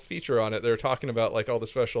little feature on it, they're talking about like all the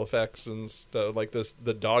special effects and stuff, like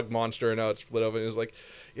the dog monster, and how it's split open. It was like,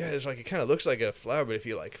 yeah, it's like, it kind of looks like a flower, but if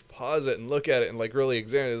you like pause it and look at it and like really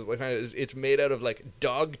examine it, it's like it's made out of like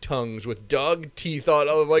dog tongues with dog teeth on.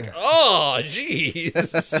 I'm like, oh,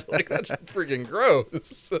 jeez, like that's freaking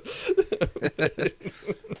gross.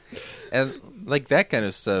 And like that kind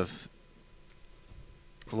of stuff,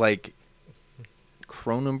 like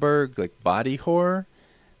Cronenberg, like body horror.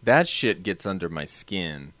 That shit gets under my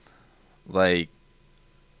skin. Like,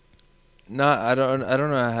 I don't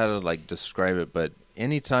know how to like describe it, but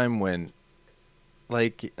anytime when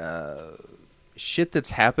like shit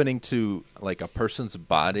that's happening to like a person's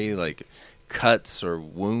body, like cuts or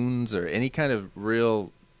wounds or any kind of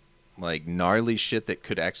real like gnarly shit that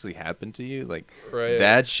could actually happen to you, like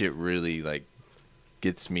that shit really like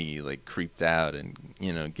gets me like creeped out and,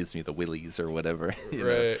 you know, gives me the willies or whatever, you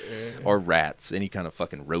know? Yeah. Or rats, any kind of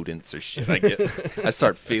fucking rodents or shit. I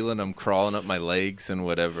start feeling them crawling up my legs and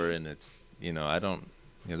whatever, and it's, you know, I don't,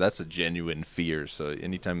 you know, that's a genuine fear. So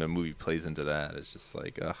anytime a movie plays into that, it's just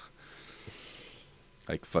like, ugh.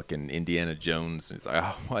 Like fucking Indiana Jones. It's like,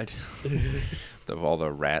 oh, what? Of all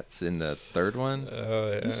the rats in the third one.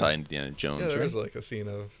 Oh, yeah. You saw Indiana Jones, yeah, there right? was like a scene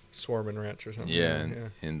of swarming rats or something. Yeah,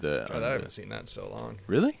 in the. God, I haven't seen that in so long.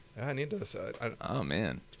 Really? Yeah, I need to. Oh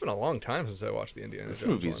man, it's been a long time since I watched the Indiana These Jones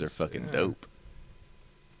movies ones. are fucking dope.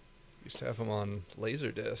 Used to have them on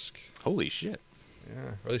Laserdisc. Holy shit! Yeah,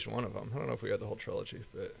 or at least one of them. I don't know if we got the whole trilogy,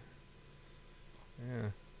 but yeah.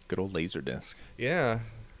 Good old Laserdisc. Yeah.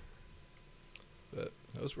 But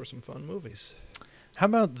those were some fun movies. How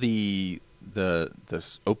about the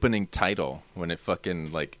opening title when it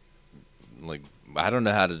fucking like I don't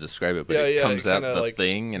know how to describe it, but it comes out the like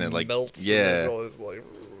thing and it like melts. yeah, That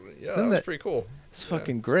was pretty cool. It's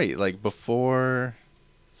fucking great. Like before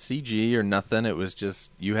CG or nothing, it was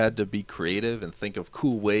just you had to be creative and think of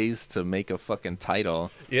cool ways to make a fucking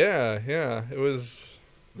title. Yeah, it was.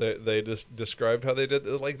 They just described how they did.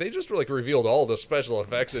 Like they just like revealed all the special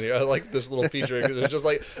effects in here. I like this little feature because it's just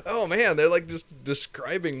like, oh man, they're like just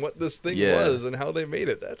describing what this thing was and how they made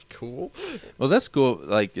it. That's cool. Well, that's cool.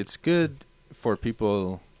 Like it's good for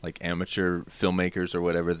people like amateur filmmakers or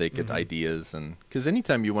whatever. They get ideas, and because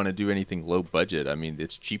anytime you want to do anything low budget, I mean,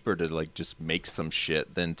 it's cheaper to like just make some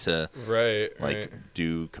shit than to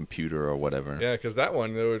do computer or whatever. Yeah, because that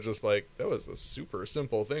one, they were just like, that was a super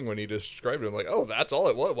simple thing when he described it. I'm like, oh, that's all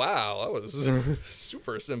it was. Wow, that was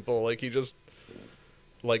super simple. Like he just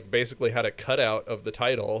like basically had a cutout of the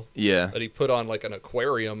title. Yeah. That he put on like an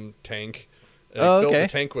aquarium tank. And he filled the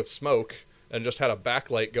tank with smoke and just had a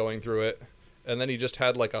backlight going through it. And then he just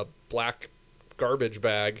had like a black garbage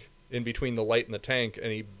bag in between the light and the tank,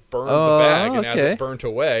 and he burned the bag. And as it burnt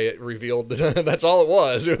away, it revealed that that's all it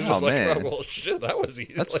was. It was just like, oh, well, shit, that was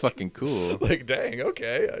easy. That's like, fucking cool. Like, dang,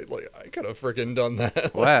 okay, I could have freaking done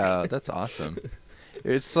that. Wow, that's awesome.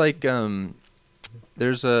 It's like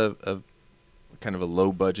there's a kind of a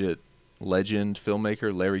low budget legend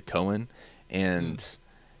filmmaker, Larry Cohen, and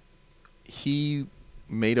he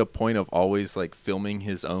made a point of always like filming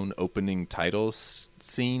his own opening titles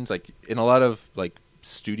scenes. Like in a lot of like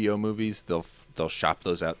studio movies, they'll shop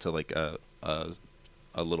those out to like a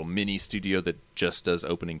little mini studio that just does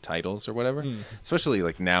opening titles or whatever. Especially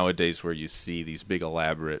like nowadays where you see these big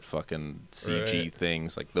elaborate fucking CG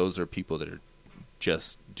things. Like those are people that are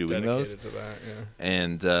just doing dedicated those. To that, yeah.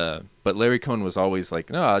 And but Larry Cohen was always like,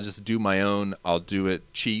 no, I'll just do my own. I'll do it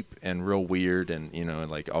cheap and real weird, and you know,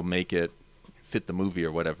 like I'll make it fit the movie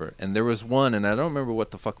or whatever. And there was one, and I don't remember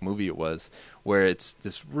what the fuck movie it was, where it's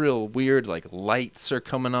this real weird like lights are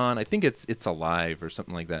coming on. I think it's Alive or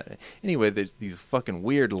something like that. Anyway, there's these fucking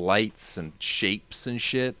weird lights and shapes and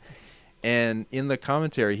shit. And in the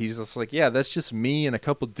commentary, he's just like, yeah, that's just me and a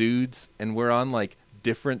couple dudes, and we're on like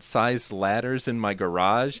different sized ladders in my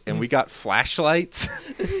garage, and we got flashlights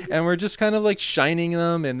and we're just kind of like shining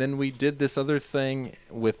them, and then we did this other thing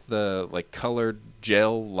with the like colored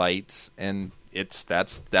gel lights, and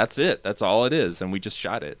that's it, that's all it is, and we just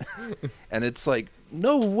shot it. And it's like,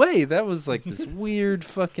 no way, that was like this weird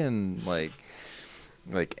fucking like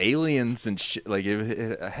aliens and shit. Like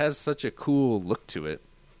it has such a cool look to it,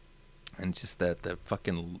 and just that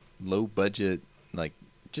fucking low budget, like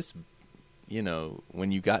just, you know,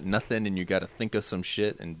 when you got nothing and you got to think of some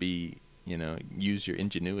shit and be, you know, use your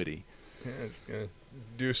ingenuity. Yeah, just gonna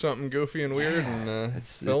do something goofy and weird and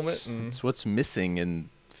film it. And it's what's missing in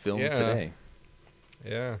film today.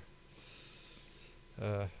 Yeah.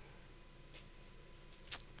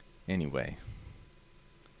 Anyway,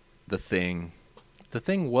 The Thing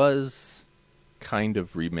was kind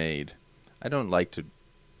of remade. I don't like to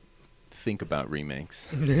think about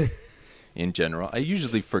remakes. In general, I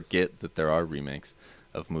usually forget that there are remakes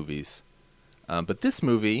of movies, but this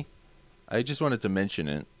movie, I just wanted to mention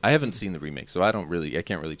it. I haven't seen the remake, so I can't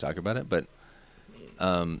really talk about it. But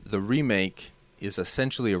the remake is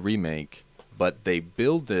essentially a remake, but they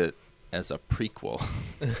build it as a prequel,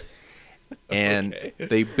 and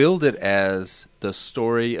they build it as the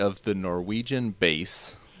story of the Norwegian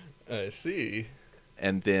base. I see.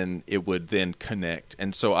 And then it would then connect.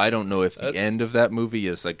 And so I don't know if the end of that movie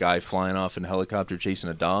is a guy flying off in a helicopter chasing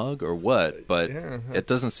a dog or what, but it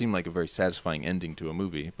doesn't seem like a very satisfying ending to a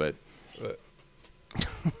movie. But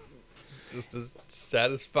just as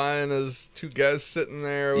satisfying as two guys sitting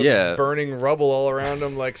there with burning rubble all around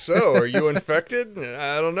them. Like, so, are you infected?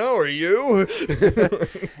 I don't know. Are you?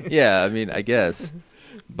 Yeah, I mean, I guess.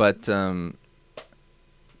 But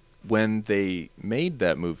when they made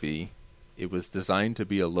that movie, it was designed to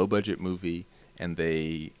be a low-budget movie, and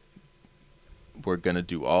they were going to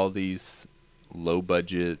do all these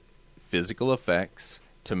low-budget physical effects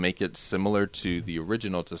to make it similar to the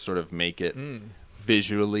original, to sort of make it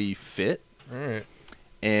visually fit. Right.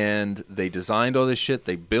 And they designed all this shit,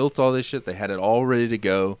 they built all this shit, they had it all ready to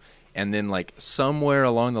go, and then like somewhere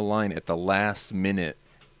along the line at the last minute,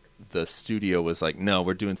 the studio was like, no,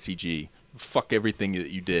 we're doing CG. Fuck everything that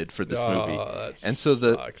you did for this movie. And so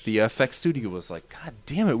the FX studio was like, God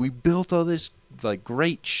damn it, we built all this like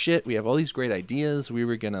great shit. We have all these great ideas. We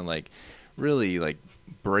were gonna like really like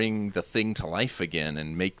bring the thing to life again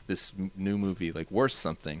and make this new movie like worth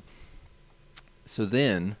something. So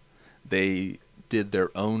then they did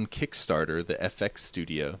their own Kickstarter, the FX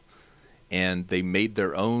studio, and they made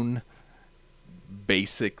their own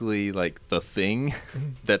basically like The Thing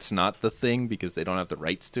that's not The Thing because they don't have the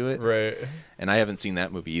rights to it. Right. And I haven't seen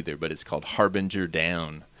that movie either, but it's called Harbinger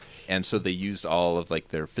Down. And so they used all of like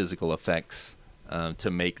their physical effects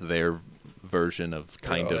to make their version of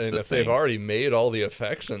kind of and The if Thing. They've already made all the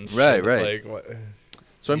effects and shit, right. like, what,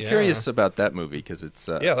 so I'm curious about that movie because it's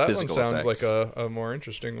that physical one sounds effects. like a more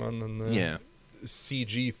interesting one than the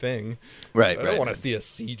CG thing. Right. I don't want to see a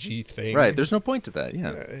CG thing. Right. There's no point to that.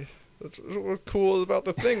 Yeah. That's what's cool about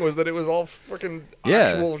The Thing was that it was all fucking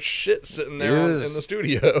actual shit sitting there in the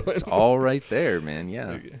studio. It's all right there, man.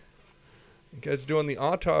 Yeah. The guy's doing the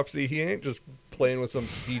autopsy. He ain't just playing with some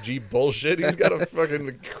CG bullshit. He's got a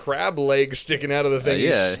fucking crab leg sticking out of the thing.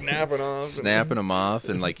 He's snapping them off,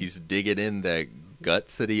 and like he's digging in the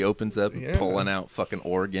guts that he opens up, and pulling out fucking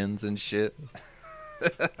organs and shit.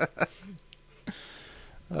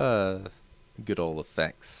 Good old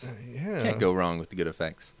effects. Can't go wrong with the good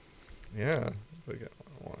effects. Yeah. Like, I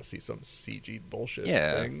don't want to see some CG bullshit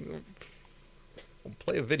thing. I'll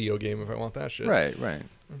play a video game if I want that shit. Right.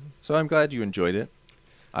 So I'm glad you enjoyed it.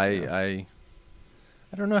 I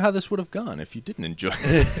don't know how this would have gone if you didn't enjoy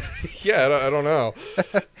it. I don't know.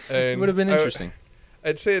 It would have been interesting.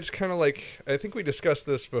 I'd say it's kind of like, I think we discussed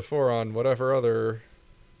this before on whatever other,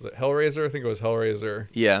 was it Hellraiser? I think it was Hellraiser.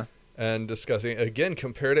 Yeah. And discussing, again,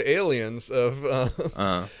 compared to Aliens, of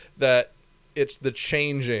that it's the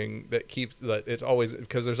changing that keeps, that it's always,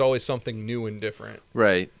 because there's always something new and different.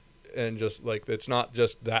 Right. And just like, it's not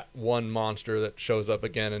just that one monster that shows up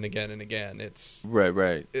again and again and again. It's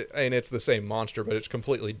right. And it's the same monster, but it's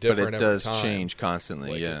completely different. But it does every time. change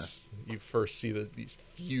constantly. You first see these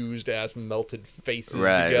fused ass melted faces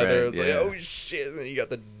together. It's like, oh shit! And then you got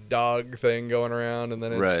the dog thing going around, and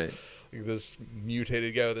then it's like this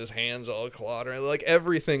mutated guy with his hands all clawed around. Like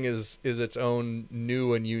everything is its own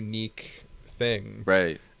new and unique thing.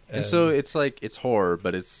 Right. And so it's like, it's horror,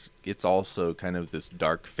 but it's also kind of this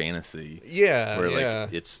dark fantasy. Yeah, where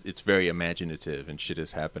like it's very imaginative and shit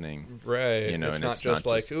is happening. Right. You know, it's and not it's just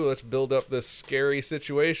not like, ooh, let's build up this scary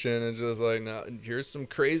situation. It's just like, no, here's some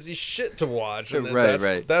crazy shit to watch. And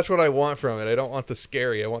right. That's what I want from it. I don't want the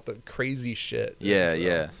scary. I want the crazy shit.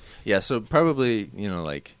 Yeah. So probably,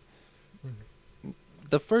 like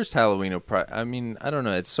the first Halloween, I mean, I don't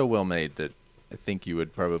know. It's so well made that I think you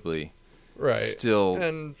would probably still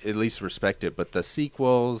at least respect it. But the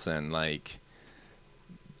sequels and like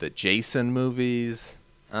the Jason movies,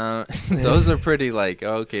 those are pretty like,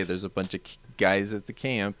 okay, there's a bunch of guys at the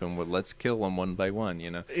camp and let's kill them one by one,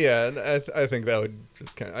 Yeah, and I think that would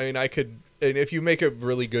just kind of, I mean, I could, and if you make a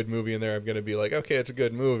really good movie in there, I'm going to be like, okay, it's a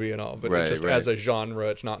good movie and all, but as a genre,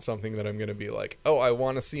 it's not something that I'm going to be like, oh, I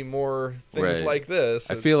want to see more things like this.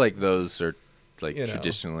 I feel like those are like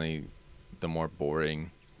traditionally the more boring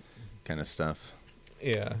kind of stuff.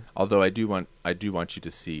 Yeah. Although I do want you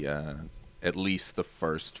to see at least the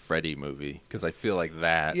first Freddy movie, because I feel like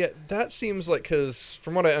that. Yeah, that seems like, because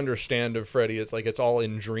from what I understand of Freddy, it's like it's all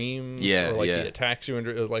in dreams. Yeah, or like he attacks you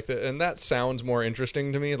like that, and that sounds more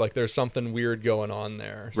interesting to me. Like there's something weird going on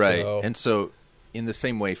there. Right. And so, in the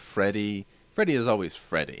same way, Freddy is always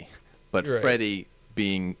Freddy, but Freddy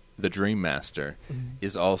being the Dream Master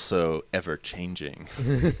is also ever changing.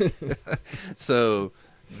 So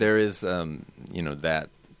there is that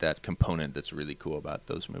component that's really cool about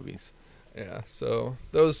those movies. Yeah, so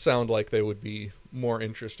those sound like they would be more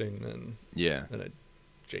interesting than a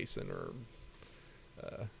Jason or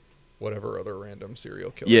whatever other random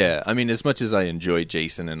serial killer. Yeah, I mean, as much as I enjoy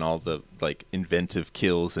Jason and all the like inventive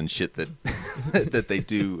kills and shit that that they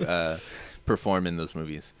do perform in those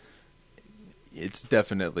movies, it's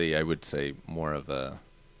definitely, I would say, more of a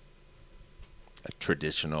a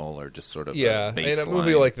traditional or just sort of yeah. a baseline. In a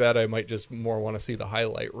movie like that, I might just more want to see the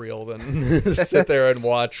highlight reel than sit there and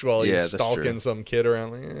watch while he's stalking some kid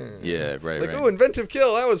around. Like, yeah, right. Oh, inventive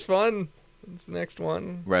kill, that was fun. It's the next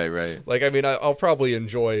one. Right. Like, I mean, I'll probably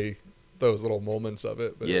enjoy those little moments of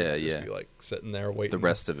it, but yeah, just be like sitting there waiting. The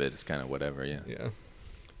rest of it is kind of whatever. Yeah.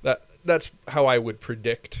 That's how I would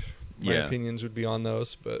predict my opinions would be on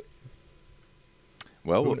those, but.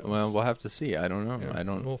 Well, we'll have to see. I don't know. Yeah,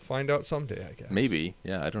 we'll find out someday, I guess. Maybe.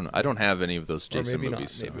 Yeah, I don't know. I don't have any of those Jason maybe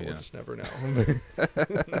movies. Not. Maybe so, we'll just never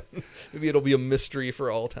know. Maybe it'll be a mystery for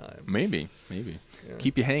all time. Maybe. Yeah.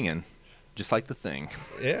 Keep you hanging, just like The Thing.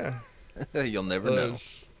 Yeah. You'll never know.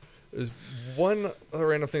 There's one other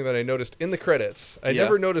random thing that I noticed in the credits. I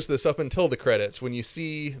never noticed this up until the credits. When you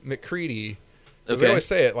see McCready, they always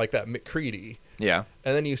say it like that, McCready. Yeah.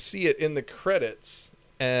 And then you see it in the credits,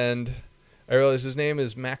 and I realized his name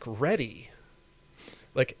is Mac Ready.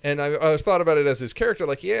 Like, and I thought about it as his character.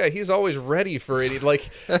 Like, yeah, he's always ready for it.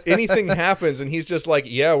 Like, anything happens, and he's just like,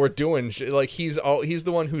 yeah, we're doing. Like, he's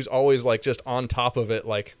the one who's always like just on top of it.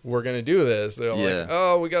 Like, we're gonna do this. They're like,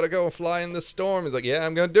 oh, we gotta go fly in this storm. He's like, yeah,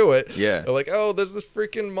 I'm gonna do it. Yeah. They're like, oh, there's this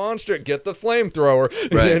freaking monster. Get the flamethrower.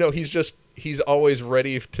 Right. He's always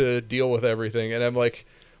ready to deal with everything. And I'm like,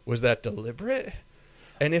 was that deliberate?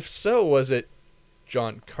 And if so, was it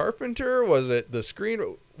John Carpenter? Was it the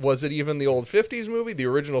screen? Was it even the old 50s movie, the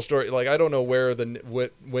original story? Like, I don't know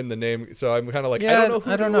when the name. So I'm kind of like, I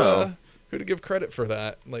don't know who to give credit for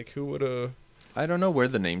that. Like, who would have? I don't know where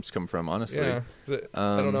the names come from, honestly. Yeah,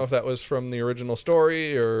 I don't know if that was from the original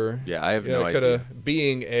story or. Yeah, I have no idea.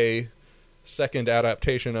 Being a second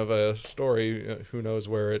adaptation of a story, who knows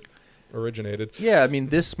where it originated? Yeah, I mean,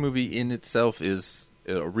 this movie in itself is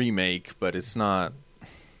a remake, but it's not.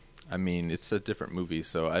 I mean, it's a different movie,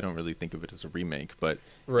 so I don't really think of it as a remake, but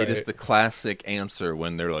it is the classic answer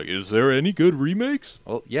when they're like, is there any good remakes?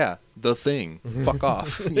 Well, yeah, The Thing. Fuck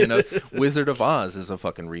off. Wizard of Oz is a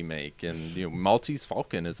fucking remake, and Maltese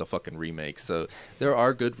Falcon is a fucking remake, so there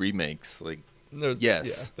are good remakes. Like,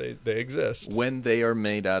 yes. Yeah, they exist. When they are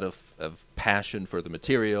made out of passion for the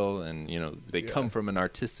material and, they come from an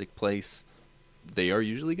artistic place, they are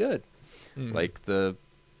usually good. Mm-hmm. Like the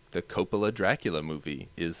Coppola Dracula movie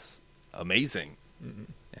is amazing,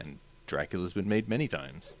 and Dracula's been made many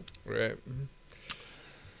times. Right.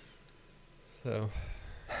 So,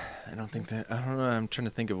 I don't know. I'm trying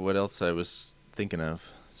to think of what else I was thinking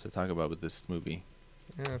of to talk about with this movie,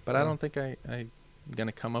 but I don't think I'm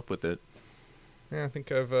gonna come up with it. Yeah, I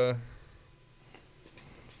think I've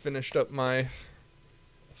finished up my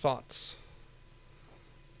thoughts.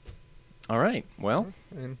 All right. Well.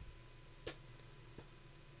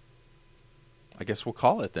 I guess we'll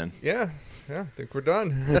call it then. Yeah, I think we're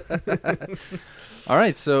done. All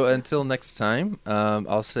right, so until next time,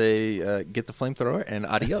 I'll say get the flamethrower and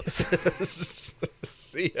adios.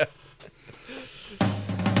 See ya.